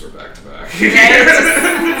questions are back to back.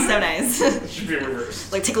 It's so nice. It should be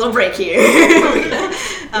reversed. Like, take a little break here.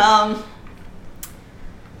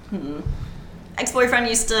 Ex-boyfriend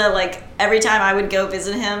used to, like, every time I would go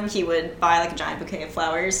visit him, he would buy, like, a giant bouquet of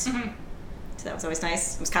flowers. Mm-hmm. So that was always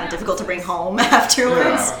nice. It was kind of difficult to bring home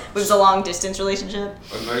afterwards. Yeah. It was a long-distance relationship.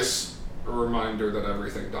 A nice reminder that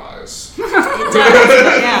everything dies. It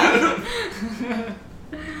does, yeah.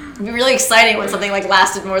 It'd be really exciting when something like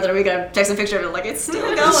lasted more than a week. I'd text a picture of it, like, it's still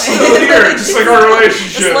going. It's still here, just like our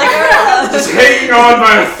relationship. Just like our love. Just hanging on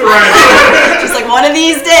by a thread. Just like one of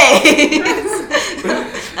these days.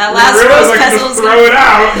 That last rose petal's throw it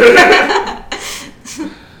out.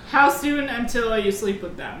 How soon until you sleep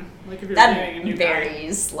with them? Like if you're dating a new guy. That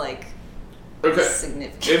varies, like,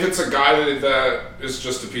 significant. If it's a guy that is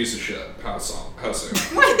just a piece of shit, how soon?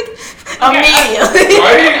 Immediately.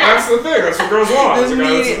 Right? That's the thing. That's what girls want. It's a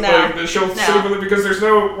guy that's like, she'll sleep with it because there's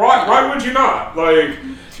no... Why would you not? Like...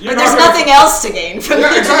 But there's nothing else to gain from it.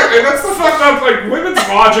 Yeah, exactly. And that's the fucked up, like, women's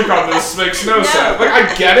logic on this makes no sense. Like,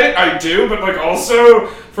 I get it, I do, but, like, also,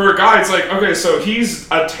 for a guy, it's like, okay, so he's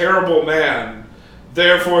a terrible man,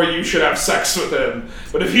 therefore you should have sex with him.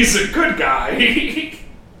 But if he's a good guy...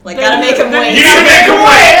 Like, gotta make him wait. You gotta make him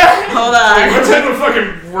wait! Hold on. Like, what type of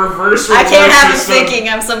fucking reverse I can't have him thinking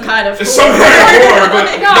I'm some kind of whore. Some kind of whore, but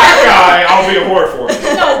that guy, I'll be a whore for.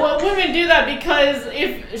 No, well, women do that because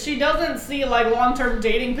if she doesn't see, like, long-term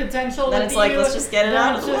dating potential then with it's like, let's just get it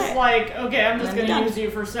out of the way. It's just like, okay, I'm just gonna use you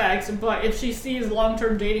for sex. But if she sees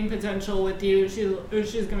long-term dating potential with you,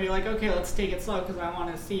 she's gonna be like, okay, let's take it slow because I want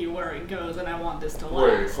to see where it goes and I want this to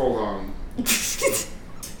last. Wait, hold on.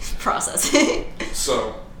 Processing.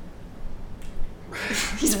 So...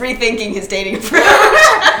 He's rethinking his dating approach.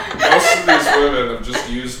 Most of these women have just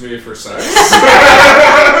used me for sex.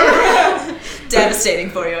 Devastating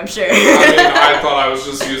for you, I'm sure. I mean, I thought I was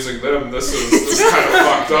just using them. This is kind of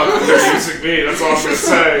fucked up that they're using me. That's all I'm gonna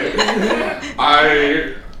say.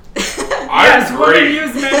 I'm yes, great. Women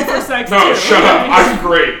use men for sex No, too. shut up. I'm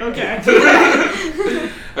great. Okay.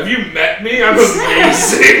 Have you met me? I'm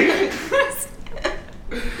amazing.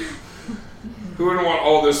 Who wouldn't want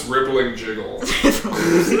all this rippling jiggle?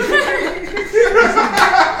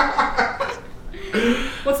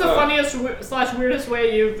 What's the funniest / weirdest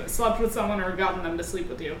way you've slept with someone or gotten them to sleep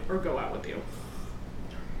with you or go out with you?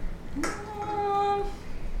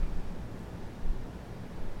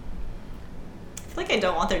 I feel like I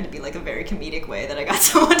don't want there to be like a very comedic way that I got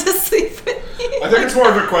someone to sleep with me. I think it's more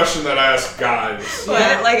of a question that I ask guys.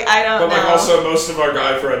 But like I don't know. But like also most of our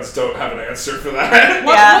guy friends don't have an answer for that.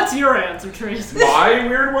 What's your answer, Trace? My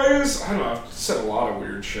weird ways? I don't know. I've said a lot of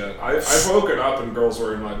weird shit. I've woken up and girls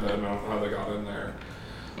were in my bed and I don't know how they got in there.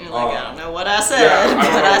 You're like, I don't know what I said. Yeah,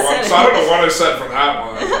 I don't know what I said from that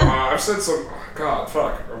one. I've said some... God,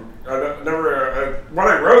 fuck. When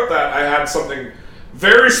I wrote that, I had something...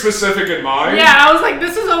 very specific in mind. Yeah, I was like,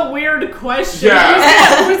 this is a weird question.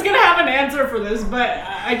 Yeah. Who's gonna have an answer for this? But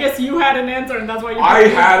I guess you had an answer, and that's why you. I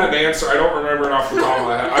had an answer. I don't remember it off the top of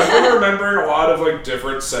my head. I've been remembering a lot of like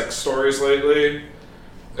different sex stories lately,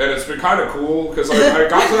 and it's been kind of cool because I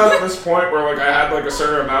got to that at this point where like I had like a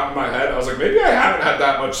certain amount in my head. I was like, maybe I haven't had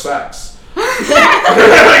that much sex.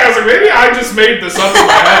 I was like, maybe I just made this up in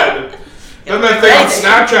my head. Then that thing on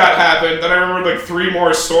Snapchat happened. Then I remembered like 3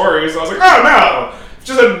 more stories. I was like, oh no.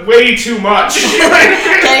 Just had way too much.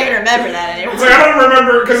 Can't even remember that anymore. It's like, I don't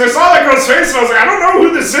remember, because I saw that girl's face and I was like, I don't know who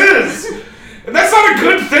this is. And that's not a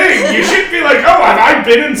good thing. You shouldn't be like, oh, have I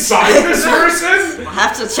been inside this person? I'll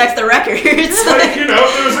have to check the records. Like, you know,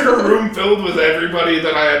 if there was like a room filled with everybody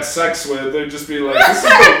that I had sex with, they'd just be like, this is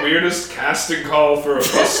the weirdest casting call for a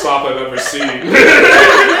bus stop I've ever seen.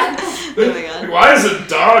 Oh my god. Why is a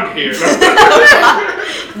dog here?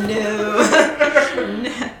 No.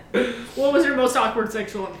 What was your most awkward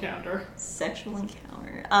sexual encounter? Sexual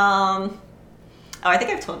encounter. Oh, I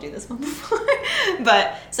think I've told you this one before.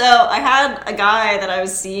 But, so, I had a guy that I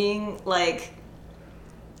was seeing, like,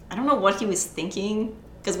 I don't know what he was thinking.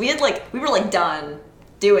 Because we were, like, done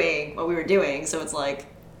doing what we were doing. So it's like,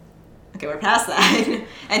 okay, we're past that.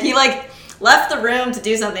 And he, like, left the room to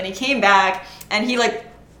do something. He came back, and he, like,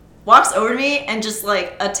 walks over to me and just,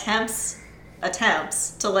 like, attempts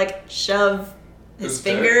to, like, shove his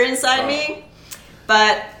finger inside me.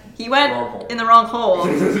 But he went in the wrong hole.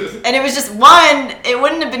 And it was just, one, it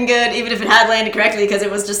wouldn't have been good even if it had landed correctly because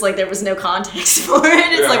it was just like there was no context for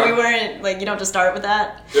it. It's like we weren't, like, you don't just start with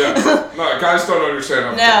that. Yeah. No, guys don't understand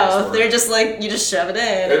how No, they're just like, you just shove it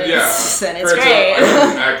in. And it's great. I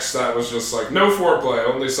had an ex that was just like, no foreplay,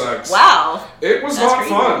 only sex. Wow. It was not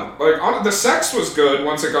fun. Like, the sex was good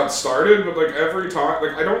once it got started, but like every time,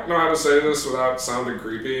 like, I don't know how to say this without sounding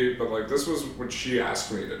creepy, but like this was what she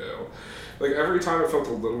asked me to do. Like, every time it felt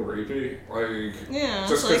a little rapey, like,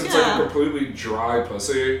 just because it's like a completely dry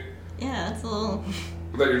pussy. Yeah, it's a little...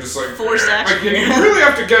 That you're just like... Forced action. Like, you really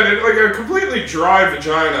have to get it, like, a completely dry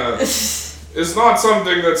vagina is not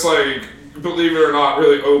something that's, like, believe it or not,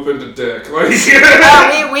 really open to dick. Like,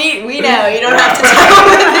 we know, you don't have to tell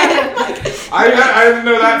me. I didn't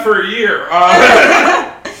know that for a year.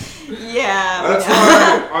 Yeah. That's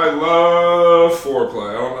why I love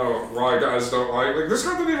foreplay. I don't know why guys don't like this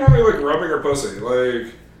girl didn't even want me like rubbing her pussy.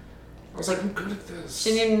 Like, I was like, I'm good at this.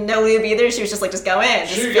 She didn't even know lube either. She was just like, just go in,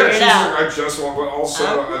 figure it out. Like, I just want. But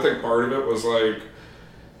also, I think part of it was like,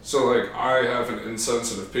 so like I have an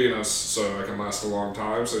insensitive penis, so I can last a long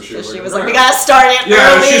time. So she was like, we gotta start it.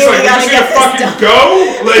 Yeah, early. she's like, we're just gonna fucking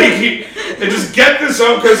go, like, and just get this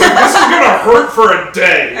out because like this is gonna hurt for a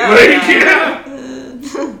day.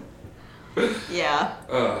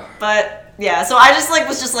 Yeah. But yeah, so I just like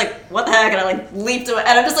was just like, what the heck? And I like leaped away,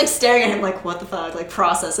 and I'm just like staring at him like, what the fuck? Like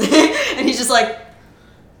processing, and he's just like,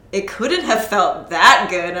 it couldn't have felt that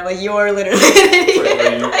good. And I'm like, you're literally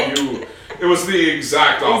it was the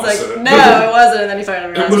exact opposite. He's like, no, it wasn't. And then he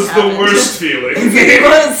finally realized it was the worst feeling. It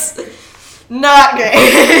was not great.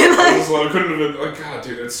 I couldn't have been. Like, God,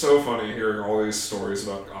 dude, it's so funny hearing all these stories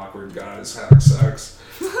about awkward guys having sex.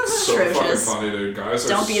 It's so fucking funny, dude. Guys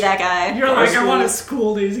don't be that guy. You're like, I want to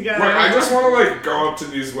school these guys. Like, I just want to like go up to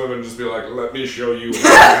these women and just be like, let me show you how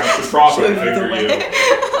I have to properly finger you.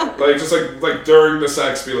 Like, just like during the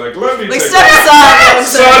sex, be like, let me take step aside,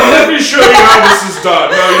 son, let me show you how this is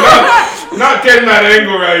done. No, you're not getting that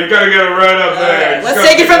angle right. You gotta get it right up there. Let's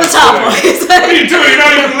take it from the top, boys. What are you doing? You're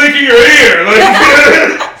not even licking your ear. Like,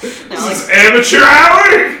 this is amateur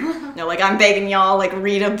hour. No, like, I'm begging y'all, like,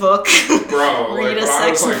 read a book. Bro, read like, a when I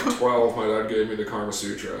was sex like 12, my dad gave me the Kama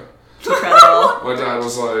Sutra. Incredible. My dad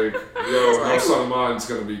was like, yo, no son of mine's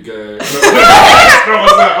gonna be gay. No son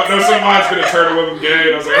of mine's gonna turn a woman gay.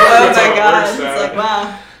 And I was like, oh my god. It's like,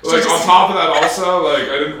 wow. Like, on top of that also, like,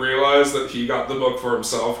 I didn't realize that he got the book for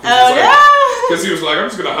himself. Because he was like, I'm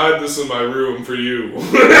just gonna hide this in my room for you.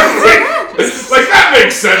 Like, that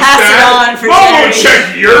makes sense, Pass Dad. it on for Mom won't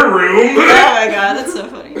check your room. Oh my god, that's so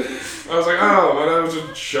funny. I was like, oh, my dad was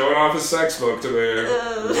just showing off his sex book to me.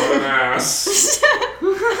 What an ass.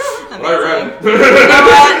 But I read it. You know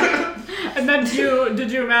what? And then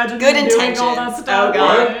did you imagine good them intentions. doing all that stuff? Oh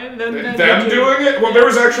god. Them doing it? Well, there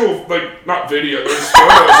was actual, like, not video, there was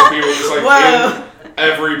photos of people just, like, in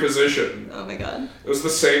every position. Oh my god. It was the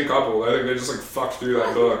same couple. I think they just, like, fucked through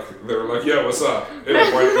that book. They were like, yeah, what's up? In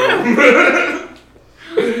a white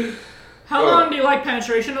room. How long do you like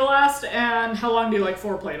penetration to last, and how long do you like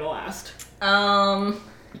foreplay to last? I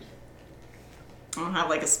don't have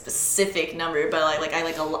like a specific number, but I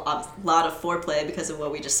like a lot of foreplay because of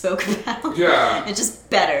what we just spoke about. Yeah. It's just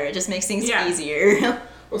better. It just makes things easier. Well,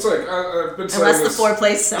 it's like, I've been saying unless this. the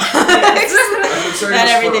foreplay sucks. I've been saying then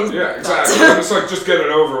this everything's yeah, exactly. It's like, just get it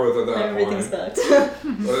over with at that everything's point. fucked.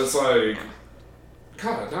 But it's like,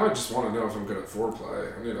 God, now I just want to know if I'm good at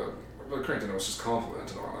foreplay. I need but granted, I was just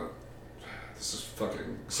complimented on it. This is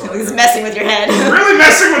fucking... Sorry. He's messing with your head. He's really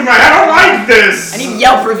messing with my head. I don't like this. I need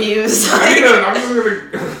Yelp reviews. I'm just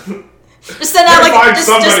gonna... Just Just send out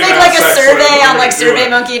just make like a survey on like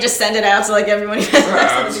SurveyMonkey. Just send it out to like everyone. I'm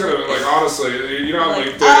just gonna honestly,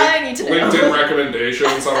 like, LinkedIn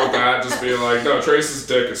recommendations and stuff like that. Just be like, no, Trace's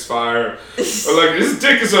dick is fire, or like his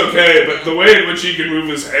dick is okay, but the way in which he can move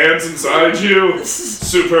his hands inside you,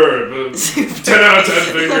 superb. 10 out of 10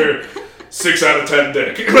 finger. 6 out of 10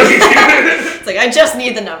 dick. It's like, I just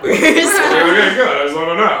need the numbers. Okay, good. I just want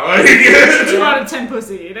to know. 2 out of 10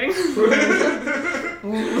 pussy eating.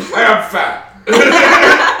 I am fat.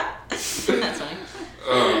 That's funny.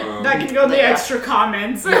 That can go in the extra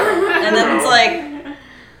comments. And then it's like,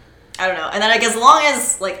 I don't know. And then as long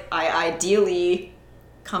as like I ideally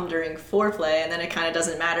come during foreplay, and then it kind of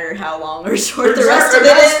doesn't matter how long or short the rest of it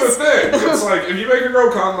is. That's the thing. It's like, if you make a girl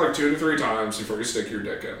come like 2 to 3 times before you stick your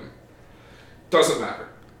dick in, doesn't matter.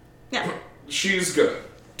 Yeah. She's good.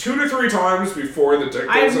 2 to 3 times before the dick goes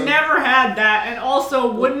I've in. never had that, and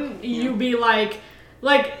also wouldn't you be like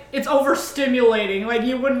it's overstimulating. Like,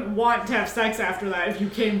 you wouldn't want to have sex after that if you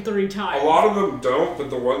came 3 times. A lot of them don't, but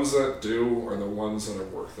the ones that do are the ones that are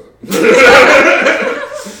worth it.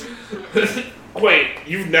 Wait,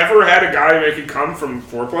 you've never had a guy make you come from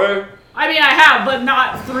foreplay? I mean, I have, but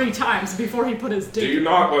not 3 times before he put his dick in. Do you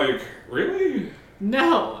not, like, really?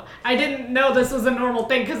 No. I didn't know this was a normal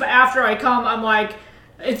thing, because after I come, I'm like,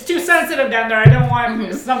 it's too sensitive down there. I don't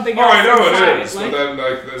want something else. Oh, I know inside. it is. But then,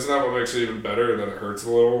 like, isn't that what makes it even better? That it hurts a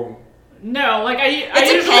little? No, like, I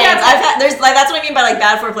usually usually have... there's, like, that's what I mean by, like,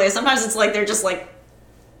 bad foreplay. Sometimes it's, like, they're just, like...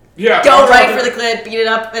 Yeah. Go right for the clit, beat it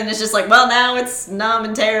up, and it's just like, well, now it's numb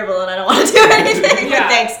and terrible, and I don't want to do anything. Yeah. Like,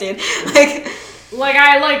 thanks, dude. Like,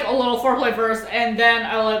 I like a little foreplay first, and then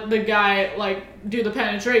I let the guy, like, do the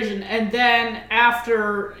penetration, and then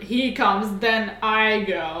after he comes, then I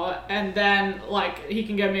go, and then, like, he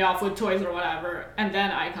can get me off with toys or whatever, and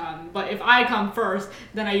then I come. But if I come first,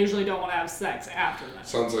 then I usually don't want to have sex after that.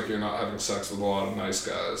 Sounds like you're not having sex with a lot of nice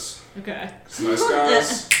guys. Okay. 'Cause nice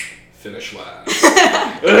guys finish last.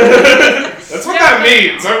 That's what that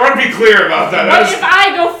means. I want to be clear about that. But if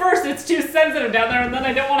I go first, it's too sensitive down there, and then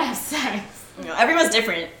I don't want to have sex. You know, everyone's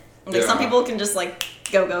different. Like, some people can just, like,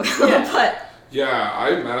 go. Yeah. But... Yeah,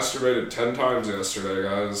 I masturbated 10 times yesterday,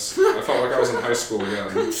 guys. I felt like I was in high school again.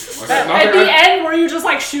 At the end, were you just,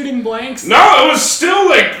 like, shooting blanks? No, it was still,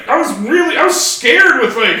 like, I was scared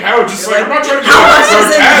with, like, how just, like, I'm not trying to be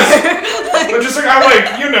sarcastic. But just, like, how,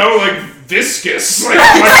 like, you know, like, viscous, like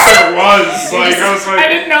it was. Like, I was like... I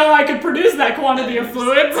didn't know I could produce that quantity of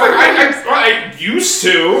fluids. I used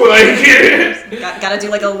to, like... Gotta do,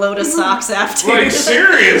 like, a load of socks after. Like,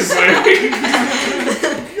 seriously.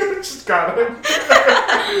 Just got it. What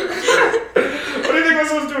do you think I was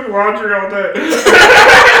supposed to do with laundry all day?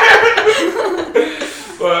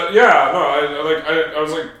 But, yeah, no, I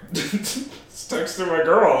was, like, texting my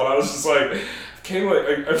girl, and I was just, like...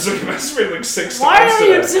 I was like masturbating like 6 times. Why are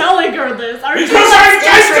you telling her this? Are you because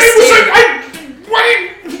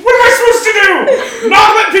what am I supposed to do?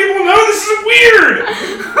 Not let people know this is weird.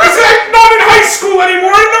 I'm not in high school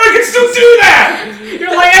anymore. I know I can still do that.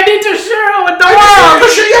 You're like, I need to share it with the world. I'm not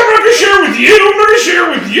gonna share it with you. I'm not gonna share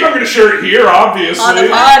it with you. I'm gonna share it here, obviously. On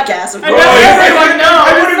the podcast, of course. Everyone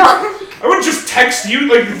knows. I wouldn't just text you,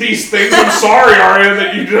 like, these things. I'm sorry, Aria,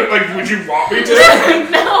 that you did, like, would you want me to?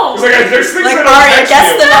 No. Like, there's things like, that I Aria,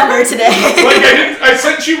 guess the number today. Like, I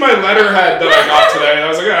sent you my letterhead that I got today, and I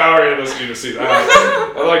was like, Aria doesn't need to see that.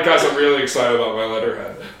 Guys, I'm really excited about my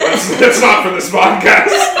letterhead. That's not for this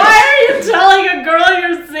podcast. Why are you telling a girl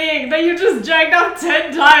you're seeing that you just jacked off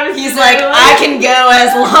 10 times? He's like, I can go as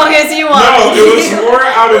long as you want. No, it was more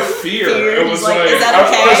out of fear. It was like, is that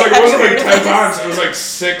okay? I was like, it wasn't like 10 times. It was like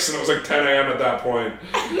 6, and it was like 10 a.m. at that point.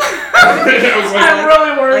 I was like, I'm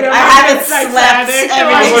really worried about I haven't slept. I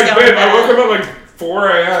was like, babe, I woke up at like 4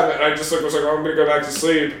 a.m. and I just like was like, oh, I'm gonna go back to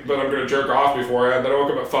sleep, but I'm gonna jerk off beforehand. Then I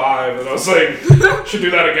woke up at 5, and I was like, should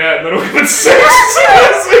do that again. Then I woke up at 6.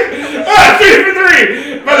 I was like, 3 for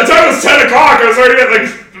 3. By the time it was 10 o'clock, I was already at like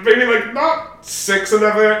maybe like not 6 of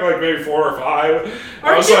them, like maybe 4 or 5.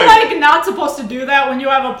 Aren't you like not supposed to do that when you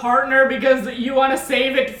have a partner because you want to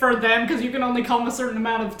save it for them because you can only come a certain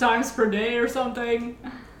amount of times per day or something?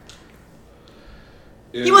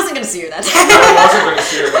 He wasn't going to see her that day. I wasn't going to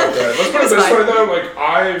see her that day. Let's put it this way though, like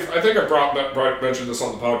I think I mentioned this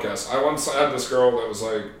on the podcast. I once had this girl that was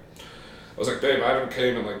like, I was like, babe, I haven't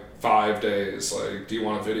came in like 5 days. Like, do you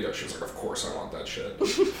want a video? She was like, of course I want that shit.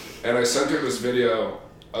 And I sent her this video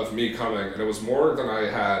of me coming, and it was more than I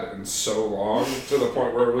had in so long, to the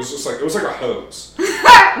point where it was just like, it was like a hose.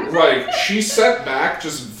 Like, she sent back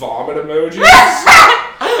just vomit emojis,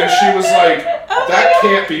 and she was like, that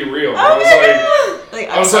can't be real. I was like,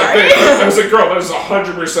 Like, I was sorry. like, I was like, girl, that is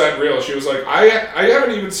 100% real. She was like, I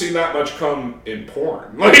haven't even seen that much cum in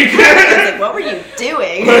porn. Like, I was like, what were you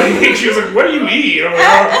doing? like, she was like, what do you eat? I'm like,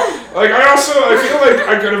 oh. Like, I feel like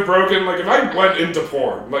I could have broken, like, if I went into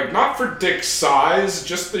porn, like, not for dick size,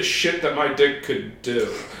 just the shit that my dick could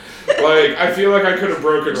do. Like, I feel like I could have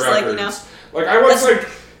broken just records. Like, I once, like,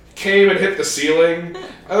 came and hit the ceiling.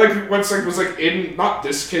 I, like, once, like, was, like, in, not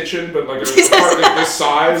this kitchen, but, like, it was part of this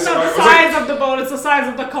size. It's not the size of the boat, it's the size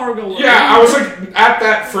of the cargo load. Yeah, I was, like, at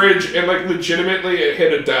that fridge, and, like, legitimately it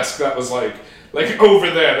hit a desk that was, like over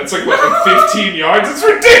there. That's, like, what, like 15 yards? It's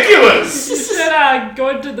ridiculous! You should go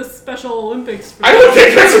into the Special Olympics. I don't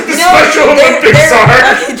think that's what the Special Olympics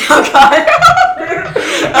are! Oh, God.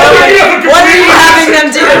 What are you having them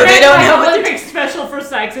do? They don't know what Olympics special for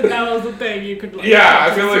sex, and that was the thing you could. Like, yeah,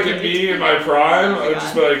 I feel like in me in my prime, I would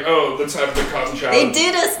just be like, oh, let's have the cum challenge.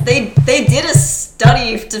 They did a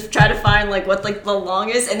study to try to find like what like the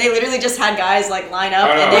longest, and they literally just had guys like line up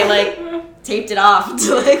and they like taped it off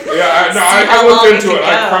to like. Yeah, no, I looked into it.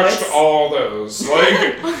 I crushed all those.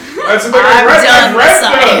 Like, that's the thing.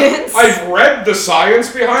 I've read the science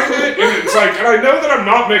behind it, and it's like, and I know that I'm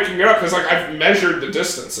not making it up because like I've measured the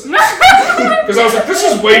distances. Because I was like, this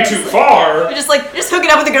is way too far. You're just hooking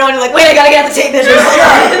up with a girl, and you're like, wait, I gotta get out the tape measure.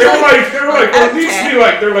 Yeah, they were like, well, it needs to be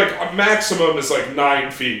like, they're like, a maximum is like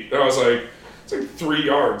 9 feet, and I was like. It's like 3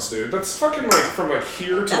 yards, dude. That's fucking like from like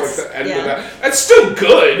here to like the end of that. That's still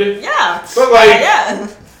good. Yeah. But like, yeah.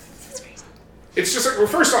 It's just like, well,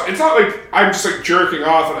 first off, it's not like I'm just like jerking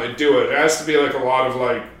off and I do it. It has to be like a lot of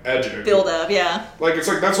like edging. Build up, yeah. Like it's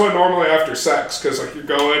like that's why normally after sex, because like you're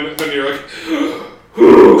going and then you're like,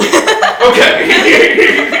 okay.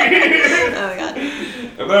 Oh my God.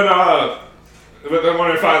 And but then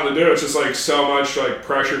when I finally do, it's just like so much like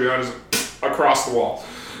pressure behind us across the wall.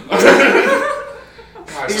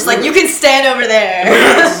 You're just like, you can stand over there.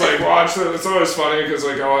 Yeah, it's like, watch this. It's always funny because,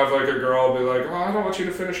 like, I'll have, like, a girl be like, oh, I don't want you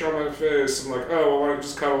to finish on my face. I'm like, oh, well, why don't you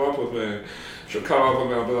just cuddle up with me? She'll cuddle up with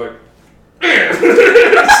me. I'll be like,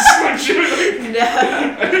 like,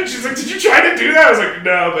 she's like, did you try to do that? I was like,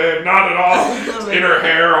 no, babe, not at all. In her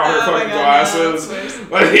hair, on her fucking glasses.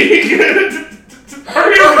 Like, her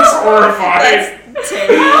hair was horrified.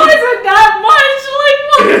 How is it that much? Like,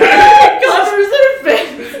 what covers her face?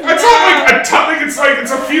 It's not like a ton, like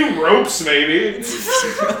it's a few ropes, maybe.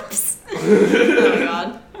 Ropes. Oh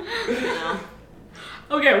God. Yeah.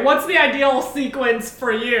 Okay, what's the ideal sequence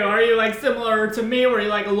for you? Are you like similar to me, where you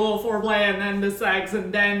like a little foreplay and then the sex,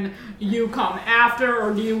 and then you come after,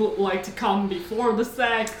 or do you like to come before the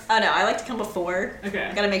sex? Oh no, I like to come before. Okay.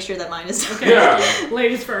 I gotta make sure that mine is done. Okay. Yeah.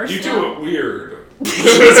 Ladies first. You do it weird. You do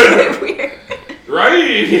it weird.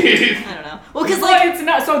 Right? I don't know. Well, because like it's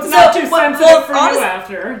not not too sensitive for you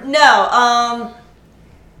after. No,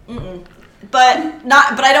 but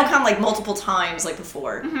I don't come like multiple times like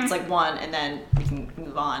before. Mm-hmm. It's like one, and then we can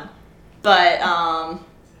move on. But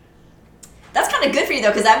that's kind of good for you though,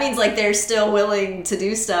 because that means like they're still willing to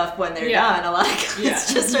do stuff when they're done. A lot of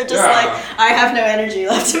guys just are just like, I have no energy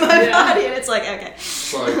left in my body, and it's like, okay.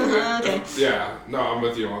 It's like, okay. Yeah, no, I'm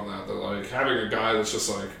with you on that. That like having a guy that's just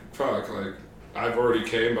like, fuck, like. I've already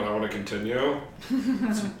came, but I want to continue.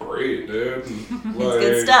 It's great, dude. Like, it's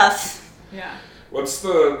good stuff. Yeah. What's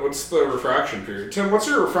the refraction period? Tim, what's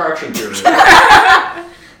your refraction period?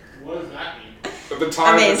 What does that mean? The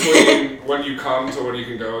time between when you come to when you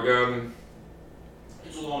can go again?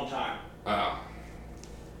 It's a long time.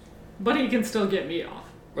 But he can still get me off.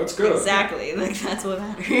 That's good. Exactly. Like, that's what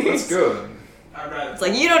matters. That's good. It's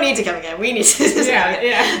like, you don't need to come again. We need to.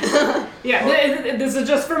 Yeah. This is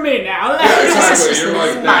just for me now. Yeah, exactly. You're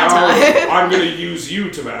like, now I'm going to use you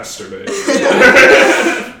to masturbate.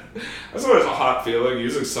 That's always a hot feeling,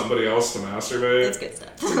 using somebody else to masturbate. That's good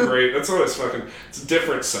stuff. It's great. That's always fucking. It's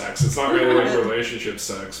different sex. It's not really like relationship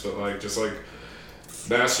sex, but like just like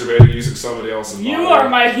masturbating using somebody else's body. You are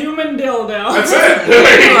my human dildo. That's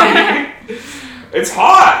it. It's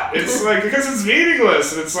hot. It's like, because it's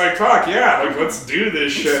meaningless, and it's like, fuck yeah, like let's do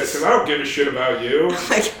this shit. Because I don't give a shit about you.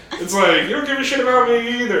 It's like, you don't give a shit about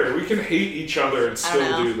me either. We can hate each other and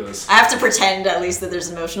still do this. I have to pretend at least that there's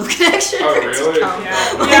an emotional connection. Oh really?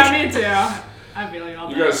 Yeah, me too. I'm feeling all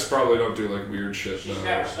that. You guys probably don't do like weird shit though.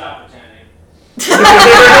 Never stop pretending.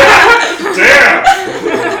 Damn.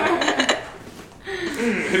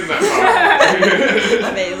 Hitting that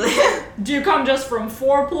hard. Amazing. Do you come just from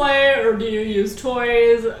foreplay, or do you use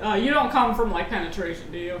toys? You don't come from like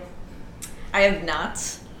penetration, do you? I have not.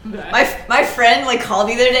 Okay. My friend like called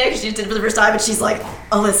me the other day because she did it for the first time, and she's like,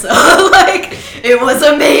 Alyssa, like it was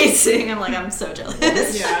amazing. I'm like, I'm so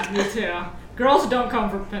jealous. Yeah, me too. Girls don't come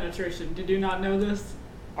from penetration. Did you not know this?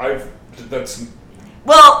 That's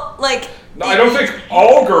Well, like... No, I don't think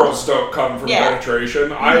all girls don't come from Yeah.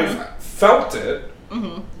 penetration. I've felt it.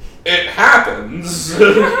 Mm-hmm. It happens.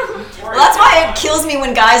 Well, that's why it kills me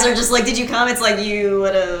when guys are just like, did you come? It's like, you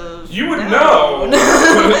would have... You would know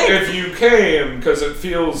if you came, because it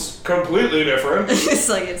feels completely different. It's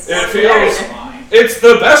like, it's... It feels... It's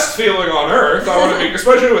the best feeling on earth. I want to be,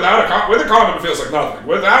 especially without a condom. With a condom, it feels like nothing.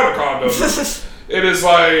 Without a condom, it is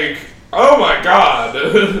like, oh my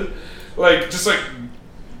god. Like, just like...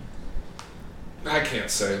 I can't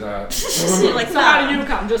say that. Like, So how do you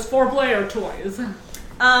come? Just foreplay or toys?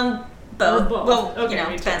 Both. Both. Well, Okay, you know,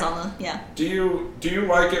 me depends too. on the... Yeah. Do you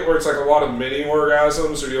like it where it's like a lot of mini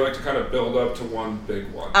orgasms, or do you like to kind of build up to one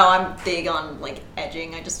big one? Oh, I'm big on, like,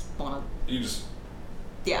 edging. I just want to... You just...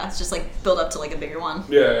 Yeah, it's just, like, build up to, like, a bigger one.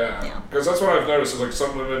 Yeah. Yeah. Because that's what I've noticed is like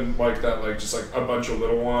some women like that, like just like a bunch of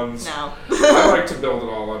little ones. No. I like to build it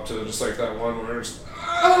all up to just like that one where it's...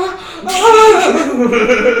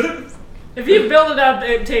 If you build it up,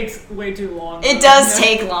 it takes way too long. It does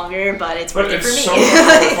take longer, but it's But worth it it's for me. so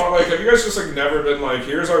much fun. Like, have you guys just like never been like,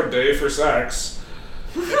 here's our day for sex?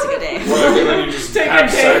 It's a good day. Where, like, and then you just Take a have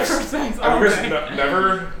day sex. for sex all Have you guys day.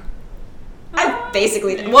 never? I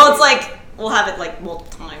basically... Well, it's like, we'll have it, like,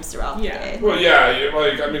 multiple times throughout Yeah. the day. Well, yeah. I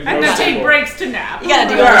mean, And then most take people- breaks to nap. You gotta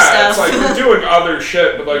do other Yeah, stuff. it's like we're doing other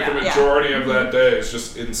shit, but like the Yeah. majority of that day is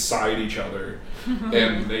just inside each other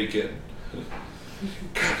and naked.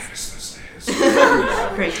 God, I miss those days.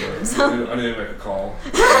 Great times. I need to make a call.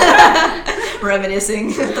 Reminiscing.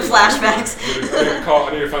 The flashbacks. I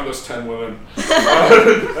need to find those 10 women.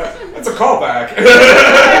 That's a callback.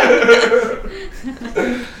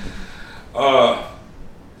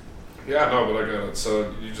 Yeah, no, but I get it.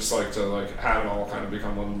 So you just like to like have it all kind of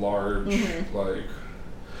become one large, like.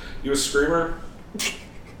 You a screamer?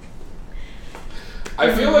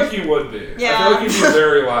 I feel like you would be. Yeah. I feel like you'd be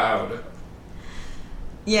very loud.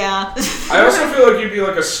 Yeah. I also feel like you'd be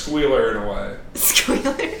like a squealer in a way.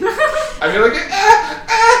 Squealer. I feel like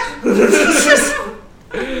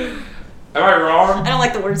Am I wrong? I don't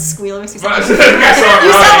like the word squealer. Makes me sound But- like, Guess I'm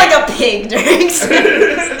you sound right. like a pig during sex.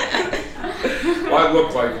 Well, I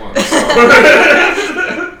look like one. So.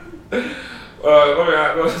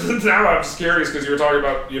 Now I'm just curious because you were talking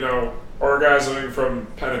about, orgasming from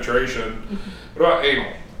penetration. What about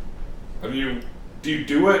anal? Do you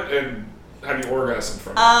do it and have you orgasmed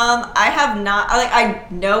from it? I have not. I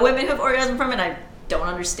know women who have orgasm from it. I don't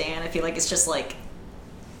understand. I feel like it's just like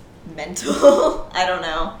mental. I don't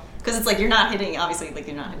know, because it's like you're not hitting. Obviously, like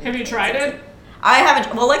you're not hitting. Have you tried it? I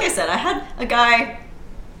haven't. Well, like I said, I had a guy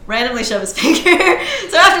randomly shove his finger.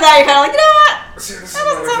 So after that, you're kind of like, you know what? See, this is That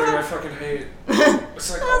doesn't another thing sound I fucking hate. It's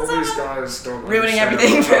like That all doesn't these sound guys don't ruining understand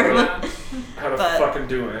everything for how to- everyone. How to But- fucking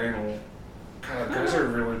do anal. God, guys are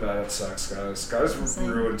really bad at sex, guys. Guys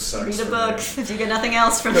ruin sex. Read a for book me. if you get nothing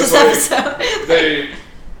else from 'Cause, this like, episode.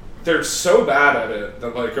 They're so bad at it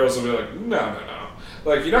that like girls will be like, no.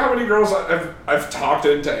 Like, you know how many girls I've talked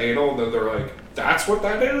into anal and then they're like, that's what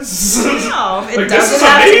that is? No, it like, this doesn't is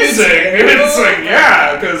have to be amazing. It's like,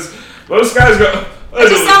 yeah, because most guys go. It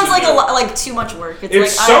just sounds like like too much work. It's like,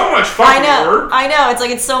 so much fucking work. I know. It's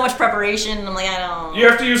like it's so much preparation. I'm like, I don't. You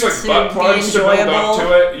have to use like to butt be plugs to build up enjoyable.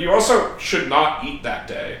 to it. You also should not eat that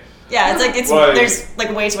day. Yeah, it's like there's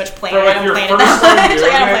like way too much planning. For like I your don't plan it first that time much.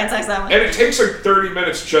 doing Like, I don't it, plan sex that much. and it takes like 30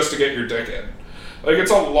 minutes just to get your dick in. Like,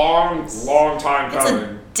 it's a long time It's coming.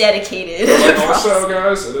 a dedicated. And process. also,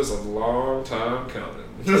 guys, it is a long time coming.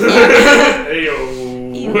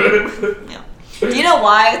 Heyo. Yeah. Do you know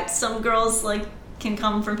why some girls like can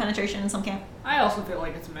come from penetration and some can't? I also feel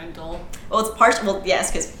like it's mental. Well, it's partial. Well,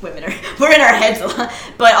 yes, because we're in our heads a lot.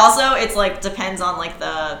 But also, it's like depends on like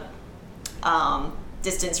the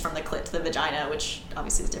distance from the clit to the vagina, which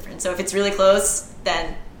obviously is different. So if it's really close,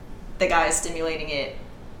 then the guy is stimulating it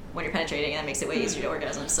when you're penetrating, and that makes it way easier to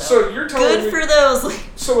orgasm. So you're telling good me- for those. Like,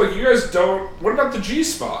 So, like, you guys don't. What about the G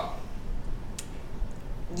spot?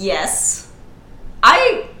 yes,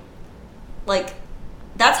 I like.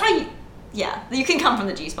 That's how you. Yeah, you can come from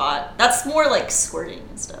the G spot. That's more like squirting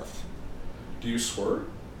and stuff. Do you squirt?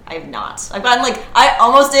 I have not. I've gotten like I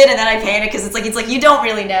almost did, and then I panicked because it's like you don't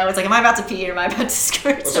really know. It's like, am I about to pee or am I about to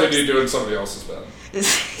squirt? Let's say you doing somebody else's bed.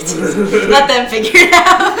 Let them figure it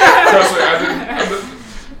out. Trust me,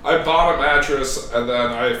 I bought a mattress and then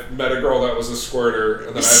I met a girl that was a squirter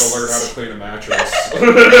and then I had to learn how to clean a mattress.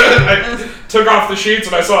 I took off the sheets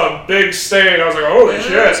and I saw a big stain. I was like, holy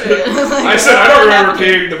shit. I said, I don't remember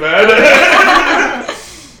peeing the bed.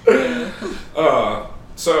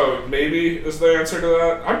 So maybe is the answer to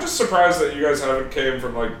that. I'm just surprised that you guys haven't came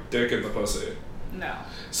from like dick in the pussy. No.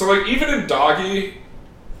 So like even in doggy,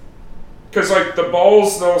 Because, like, the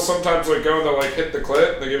balls, they'll sometimes, like, go and they'll, like, hit the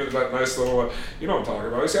clit, and they give it that nice little, you know what I'm talking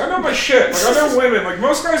about. You see, I know my shit. Like, I know women. Like,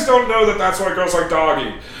 most guys don't know that that's why girls like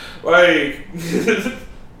doggy. Like...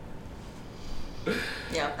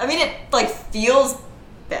 Yeah. I mean, it, like, feels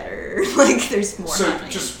better. Like, there's more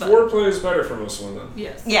happening. So, just foreplay is better for most women.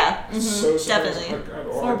 Yes. Yeah. Mm-hmm. So definitely.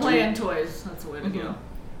 Foreplay and toys. That's the way to go.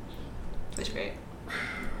 Toys are great.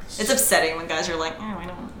 It's upsetting when guys are like, oh, I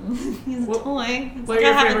don't use a toy. It's what like, are I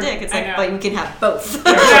your have a favorite- dick. It's I like, know. but we can have both.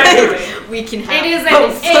 Exactly. We can have It is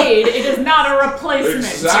both. an aid. It is not a replacement.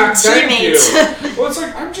 Exactly. Your Thank you. teammate. Well, it's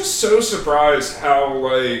like, I'm just so surprised how,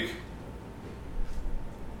 like,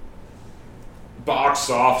 boxed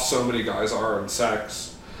off so many guys are in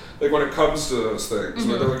sex. Like, when it comes to those things,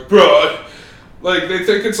 where they're like, bro, like, they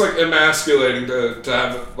think it's, like, emasculating to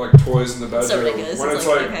have, like, toys in the bedroom. So ridiculous. When It's it's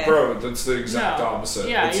like, okay. bro, that's the exact No. opposite.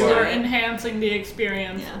 Yeah, it's you're like, enhancing the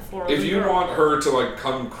experience Yeah. for if the you girl. want her to, like,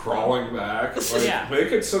 come crawling back, like, Yeah.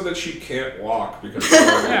 make it so that she can't walk because she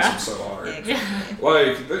wants it so hard.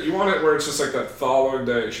 Like, you want it where it's just like that following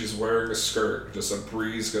day, she's wearing a skirt, just a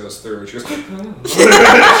breeze goes through, and she goes, she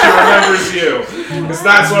remembers you. Because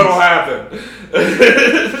that's what'll happen.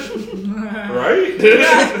 Right?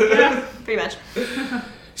 Yeah. Pretty much.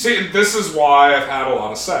 See, this is why I've had a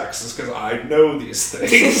lot of sex, is because I know these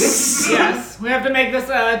things. Yes, we have to make this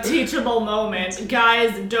a teachable moment.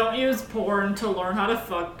 Guys, don't use porn to learn how to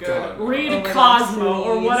fuck good. God. Read Oh my God, Cosmo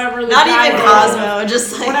or please. whatever the Not guy even version Cosmo,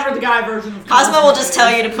 just like... whatever the guy version of Cosmo will just is.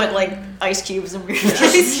 tell you to put, like, ice cubes and weird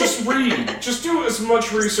things. Just read. Just do as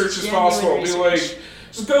much research as Genuine possible. Be research. like,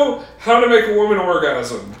 just go, how to make a woman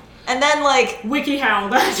orgasm. And then, like... WikiHow.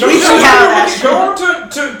 That's No, WikiHow. go to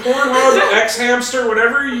Pornhub, X Hamster,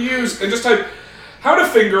 whatever you use, and just type how to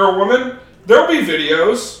finger a woman. There'll be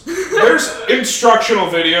videos. There's instructional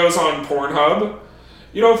videos on Pornhub.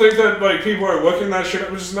 You don't think that like people are looking that shit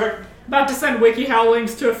up? Just like, about to send WikiHow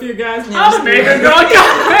links to a few guys. Yeah, How to just make do a girl come.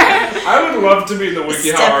 I would love to be the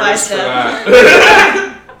WikiHow Step by artist for step.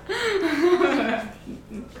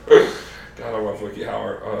 that. God, I love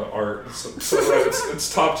WikiHow art. So it's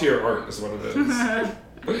top tier art, is what it is.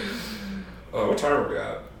 What time are we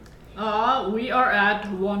at? We are at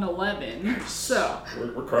 1:11. So,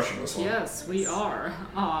 We're crushing this one. yes, we are.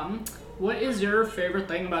 What is your favorite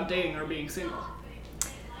thing about dating or being single?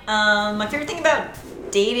 My favorite thing about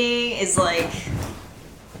dating is, like...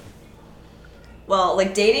 Well,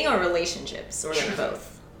 like, dating or relationships, or, like,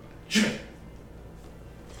 both.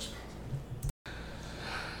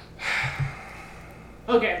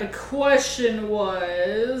 Okay, the question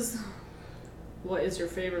was, what is your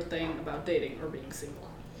favorite thing about dating or being single?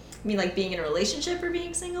 I mean, like, being in a relationship or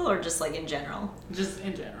being single, or just, like, in general? Just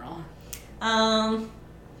in general.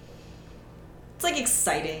 It's, like,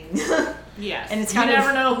 exciting. Yes. And it's you kind of-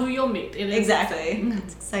 never know who you'll meet. It is Exactly.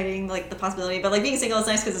 It's exciting, like, the possibility. But, like, being single is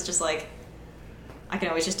nice because it's just, like, I can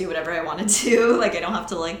always just do whatever I want to do. Like, I don't have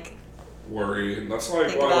to, like... Worry. And that's like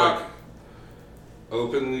Think why about- like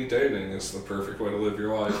openly dating is the perfect way to live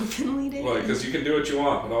your life. Openly dating. Like, because you can do what you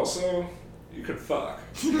want, but also you can fuck.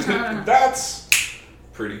 That's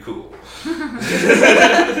pretty cool.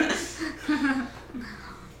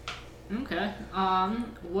 Okay.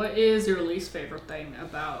 What is your least favorite thing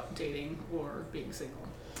about dating or being single?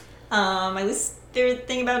 My least favorite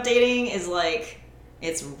thing about dating is, like,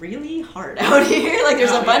 it's really hard out here. Like,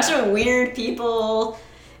 there's Oh, a bunch yeah. of weird people.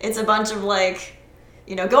 It's a bunch of, like,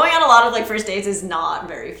 you know, going on a lot of, like, first dates is not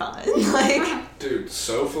very fun. Like, Dude,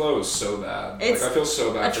 SoFlo is so bad. It's like, I feel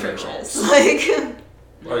so bad for the atrocious. girls. Like,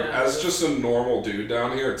 Like, Yeah. as just a normal dude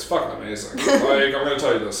down here, it's fucking amazing. Like, I'm gonna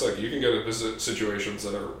tell you this, like, you can get into situations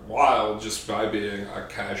that are wild just by being a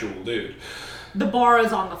casual dude. The bar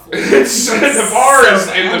is on the floor. It's, the bar so is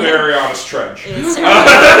in the bad. Marianas Trench. it's terrible.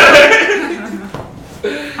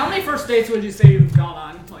 How many first dates would you say you've gone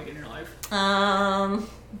on, like, in your life? I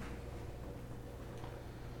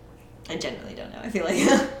genuinely don't know. I feel like...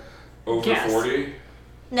 Over Guess. 40,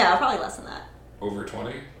 No, probably less than that. over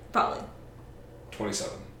 20, Probably. 27.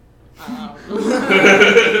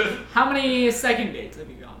 How many second dates have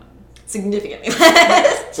you gone on? Significantly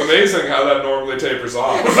less. It's amazing how that normally tapers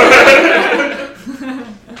off.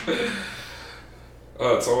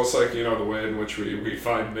 It's almost like, you know, the way in which we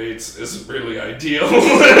find mates isn't really ideal. We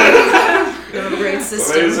have a great It's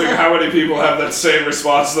system. amazing how many people have that same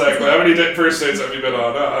response to that. How many first dates have you been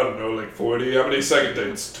on? I don't know, like 40. How many second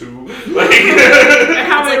dates? 2. Like, And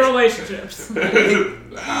how many relationships?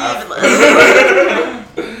 half.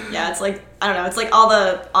 Yeah, it's like, I don't know, it's like all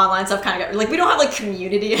the online stuff kind of got, like, we don't have, like,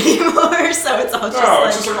 community anymore, so it's all just, No, like...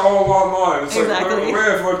 it's just like all online. It's like Exactly. the way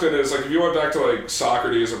I've looked at it is like if you went back to like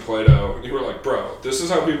Socrates or Plato and you were like, bro, this is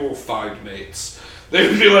how people find mates. They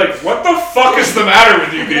would be like, what the fuck is the matter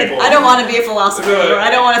with you people? I don't want to be a philosopher, or I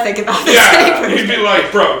don't want to think about this Yeah, anymore. you'd be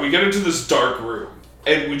like, bro, we get into this dark room,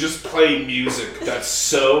 and we just play music that's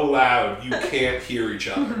so loud you can't hear each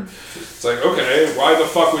other. It's like, okay, why the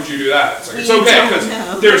fuck would you do that? It's like, it's okay,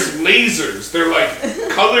 because there's lasers. They're like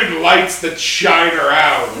colored lights that shine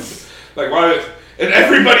around. Like, why? And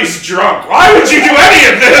everybody's drunk. Why would you do any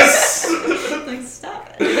of this? Like,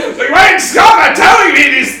 stop it. Like, why is Scott not telling me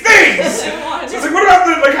these things? So it's like, what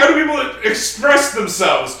about how do people express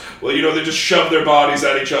themselves? Well, they just shove their bodies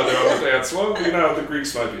at each other on the dance. Well, the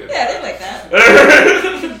Greeks might be it. Yeah, they like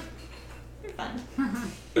that. You're fun.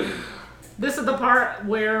 This is the part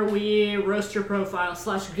where we roast your profile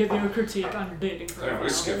 / give you a critique on your dating profile. We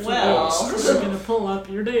skipped Well. We're gonna pull up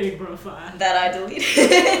your dating profile. That I deleted.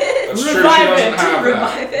 That's true. She Revive doesn't it. have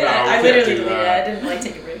Revive that. it. No, we I can't literally do deleted it. that. I didn't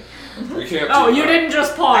take a break. We can't. Oh, do you that. didn't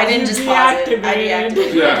just pause. I didn't you just pause it. I deactivated.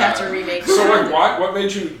 deactivated. Yeah. I'd have to remake. So, what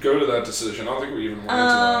made you go to that decision? I don't think we even went into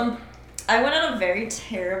that. I went on a very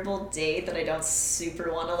terrible date that I don't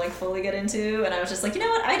super want to fully get into, and I was just like, you know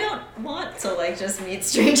what? I don't want to just meet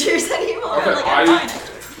strangers anymore. Okay, I'm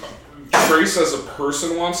fine. Trace as a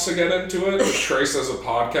person wants to get into it, but Trace as a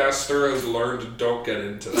podcaster has learned don't get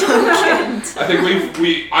into that. I think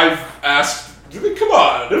I've asked, come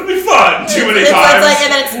on, it'll be fun too many times. It's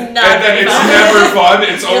and then it's not. And then it's fun. never fun.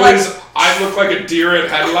 It's You're always, I look like a deer in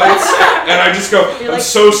headlights, and I just go, I'm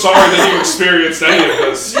so sorry that you experienced any of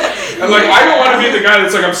this. And I don't want to be the guy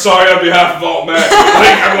that's like, I'm sorry on behalf of all men.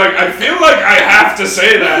 I feel like I have to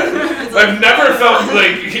say that. I've never felt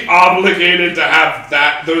obligated to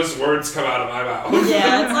have those words come out of my mouth.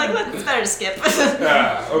 Yeah, it's better to skip.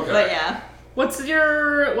 Yeah, okay. But yeah.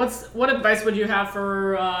 What advice would you have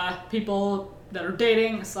for people that are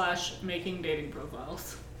dating / making dating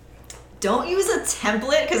profiles? Don't use a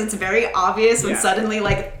template because it's very obvious when suddenly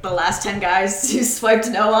the last 10 guys you swiped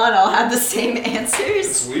no on all have the same answers.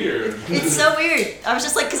 It's weird. It's so weird. I was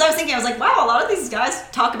just because I was like, wow, a lot of these guys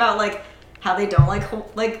talk about how they don't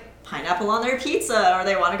like pineapple on their pizza or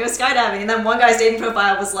they want to go skydiving, and then one guy's dating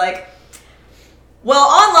profile was like, well,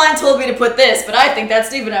 online told me to put this, but I think that's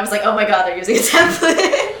stupid. I was like, oh my god, they're using a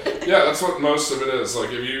template. Yeah, that's what most of it is.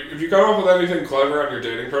 If you come up with anything clever on your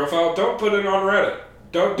dating profile, don't put it on Reddit.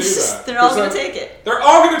 Don't do that. They're all gonna take it. They're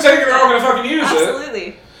all gonna take it. They're all gonna fucking use it.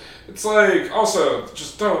 Absolutely. It's also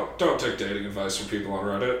just don't take dating advice from people on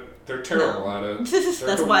Reddit. They're terrible at it.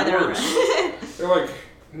 That's why they're on Reddit. They're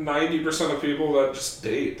 90% of people that just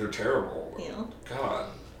date. They're terrible. Yeah. God.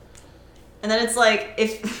 And then it's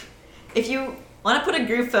if you want to put a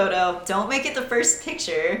group photo, don't make it the first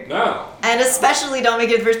picture. No. And especially don't make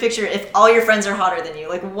it the first picture if all your friends are hotter than you.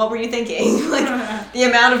 What were you thinking? The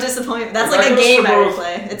amount of disappointment. That's a game I would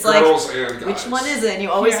play. It's girls and guys. which one is it? And you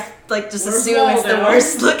always just Where's assume it's the Waldo?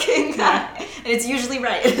 worst looking guy. And it's usually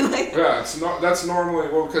right. Yeah, that's normally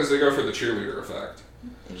because they go for the cheerleader effect.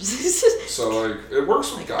 So it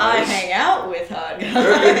works with guys. I hang out with hot guys.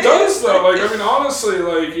 It does though. Honestly,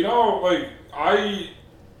 I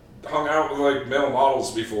hung out with male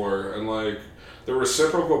models before, and the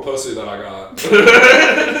reciprocal pussy that I got.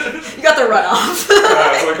 You got the runoff.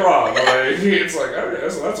 Yeah, it's come on, it's okay,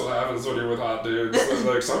 so that's what happens when you're with hot dudes.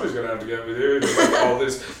 It's somebody's gonna have to get with you. All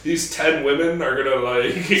these 10 women are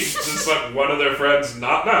gonna just one of their friends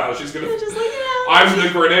not now. She's gonna. Just I'm the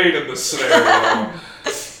grenade in this scenario.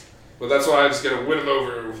 But that's why I just gotta win them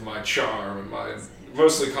over with my charm and my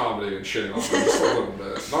mostly comedy and shitting on them just a little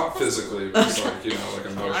bit. Not physically, but just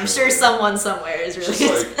emotionally. I'm sure someone somewhere is really.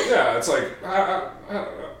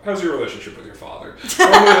 How's your relationship with your father?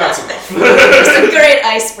 Normally that's enough. Just a great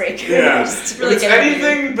icebreaker. Yeah. Just really if it's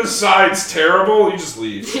anything besides terrible, you just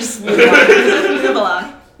leave. You just move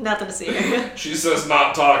along. Nothing to see here. She says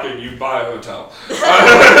not talking, you buy a hotel.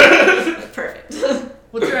 Perfect.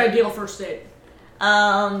 What's your ideal first date?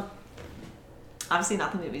 Obviously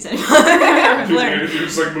not the movies anymore. I've learned. You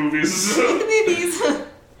just like movies. Movies.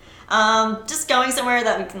 Just going somewhere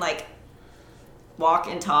that we can walk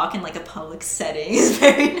and talk in a public setting is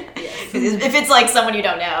very nice. Yes. If it's someone you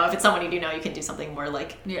don't know, if it's someone you do know, you can do something more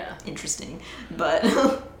interesting. But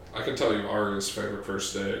I can tell you Aria's favorite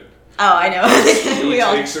first date. Oh, I know. He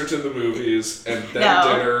takes her to the movies and then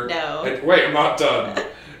dinner. No. And, wait, I'm not done.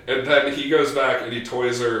 And then he goes back and he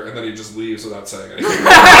toys her and then he just leaves without saying anything.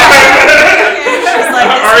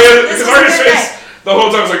 Aria's face the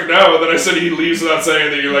whole time was no, and then I said he leaves without saying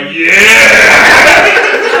anything. You're yeah!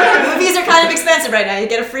 Movies are kind of expensive right now. You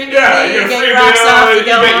get a free movie, you get your rocks off, you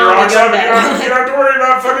go home, you go to bed. You don't have to worry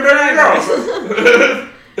about fucking anything else.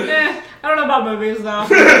 I don't know about movies though.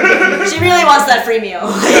 She really wants that free meal.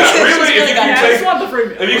 Yeah, really, I just want the free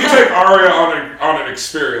meal. If you can take Aria on on an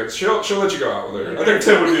experience, she'll let you go out with her. I think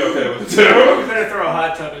Tim would be okay with it too. You better throw a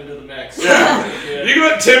hot tub into the mix. Yeah. Yeah. You can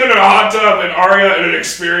let Tim in a hot tub and Arya in an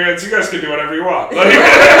experience. You guys can do whatever you want.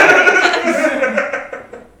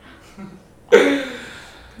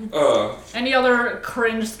 Any other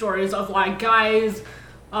cringe stories of like guys,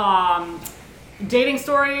 dating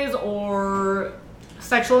stories or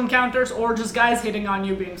sexual encounters, or just guys hitting on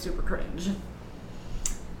you being super cringe?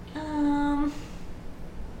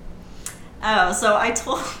 Oh, so I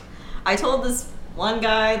told this one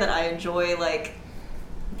guy that I enjoy like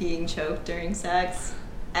being choked during sex,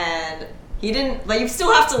 and he didn't. Like, you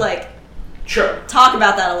still have to like Choke. talk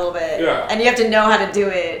about that a little bit, Yeah. and you have to know how to do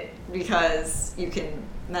it because you can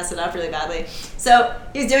mess it up really badly. So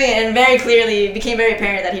he was doing it, and very clearly it became very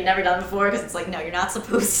apparent that he'd never done it before, because it's like, no, you're not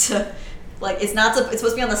supposed to. Like, it's supposed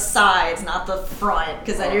to be on the sides, not the front,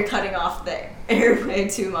 because then you're cutting off the airway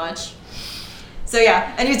too much. So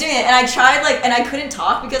yeah, and he was doing it, and I tried and I couldn't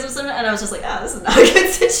talk because of something, and I was just like, this is not a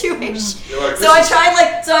good situation. Like, so I tried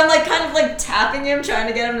I'm kind of tapping him, trying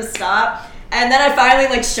to get him to stop, and then I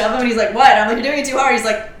finally shove him, and he's like, what? I'm like, you're doing it too hard. He's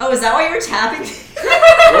like, oh, is that why you were tapping me?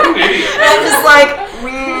 What an idiot. And I'm just like,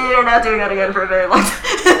 we are not doing that again for a very long time.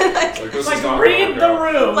 This Like, is not read the gonna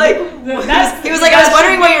room. he was like, I was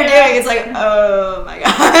wondering what you're doing. It's like, oh my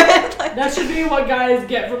god. That should be what guys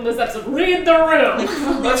get from this episode. Read the room.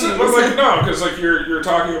 That's it. But no, because you're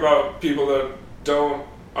talking about people that don't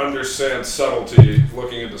understand subtlety,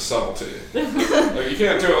 looking into subtlety. You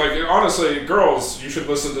can't do it. Honestly, girls, you should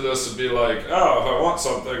listen to this and be like, oh, if I want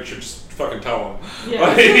something, you should just fucking tell them. Yeah.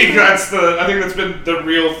 I think that's been the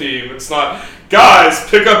real theme. It's not, guys,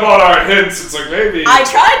 pick up on our hints. It's like, maybe. I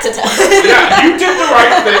tried to tell him. Yeah, you did the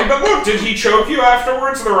right thing, but look, did he choke you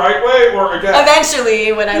afterwards the right way, or again?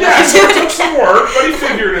 Eventually, when I Yeah, do it it took some work, but he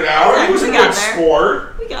figured it out. He was a We got good there.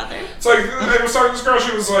 sport. We got there. It's like, I was talking to this girl,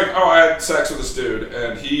 she was like, oh, I had sex with this dude,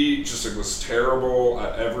 and he just was terrible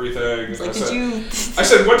at everything. It's like, I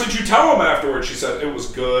said, what did you tell him afterwards? She said, it was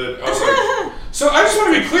good. I was like, so I just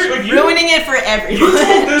want to be clear, ruining it for everyone. you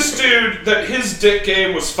told this dude that his dick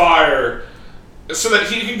game was fire, so that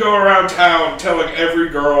he can go around town telling every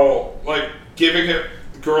girl, giving it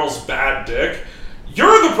girls bad dick.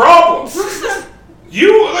 You're the problem.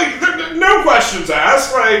 No questions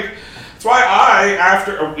asked. That's why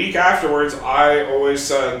after a week afterwards, I always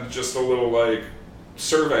send just a little,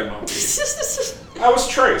 survey monkey. That was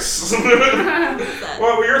Trace.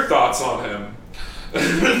 What were your thoughts on him?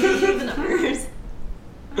 The numbers.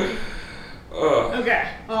 Okay.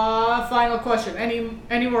 Final question.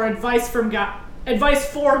 Any more advice for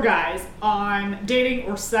guys on dating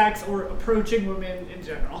or sex or approaching women in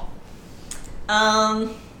general?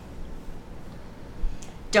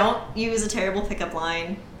 Don't use a terrible pickup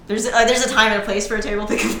line. There's a time and a place for a terrible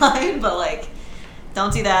pickup line, but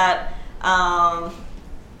don't do that.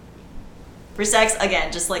 For sex,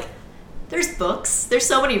 again, just there's books. There's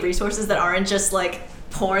so many resources that aren't just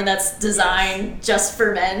porn that's designed just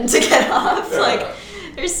for men to get off. Yeah.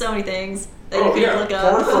 There's so many things that you can look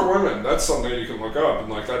up. Porn for women. That's something you can look up,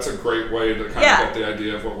 and that's a great way to kind of get the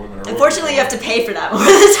idea of what women are. Unfortunately, you have to pay for that more of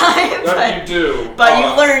the time. That you do. But you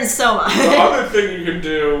learn so much. The other thing you can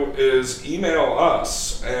do is email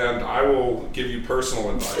us, and I will give you personal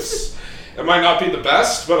advice. It might not be the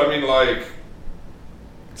best, but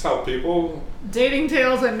it's help people.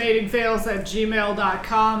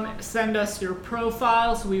 datingtales@matingfails@gmail.com. Send us your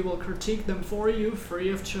profiles. We will critique them for you free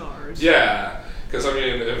of charge. Yeah, because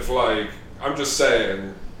if I'm just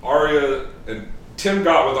saying, Arya and Tim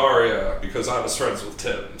got with Arya because I was friends with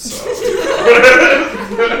Tim. So.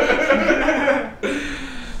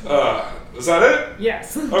 Is that it?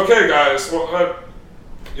 Yes. Okay, guys. Well,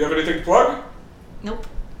 you have anything to plug? Nope.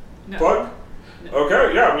 No. Plug? No.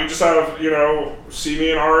 Okay, yeah, we just have, see me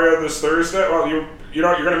and Arya this Thursday. Well, you're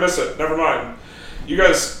going to miss it. Never mind. You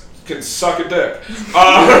guys can suck a dick.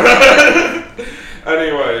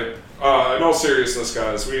 Anyway, in all seriousness,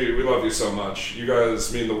 guys, we love you so much. You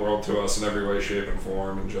guys mean the world to us in every way, shape, and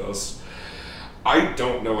form, and I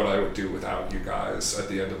don't know what I would do without you guys at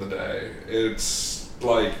the end of the day. It's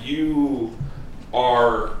you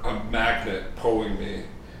are a magnet pulling me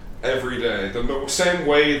every day. The same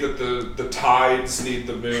way that the tides need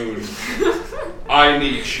the moon, I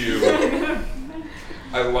need you.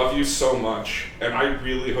 I love you so much, and I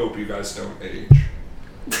really hope you guys don't age.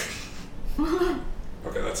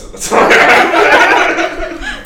 Okay, that's it. That's all I have.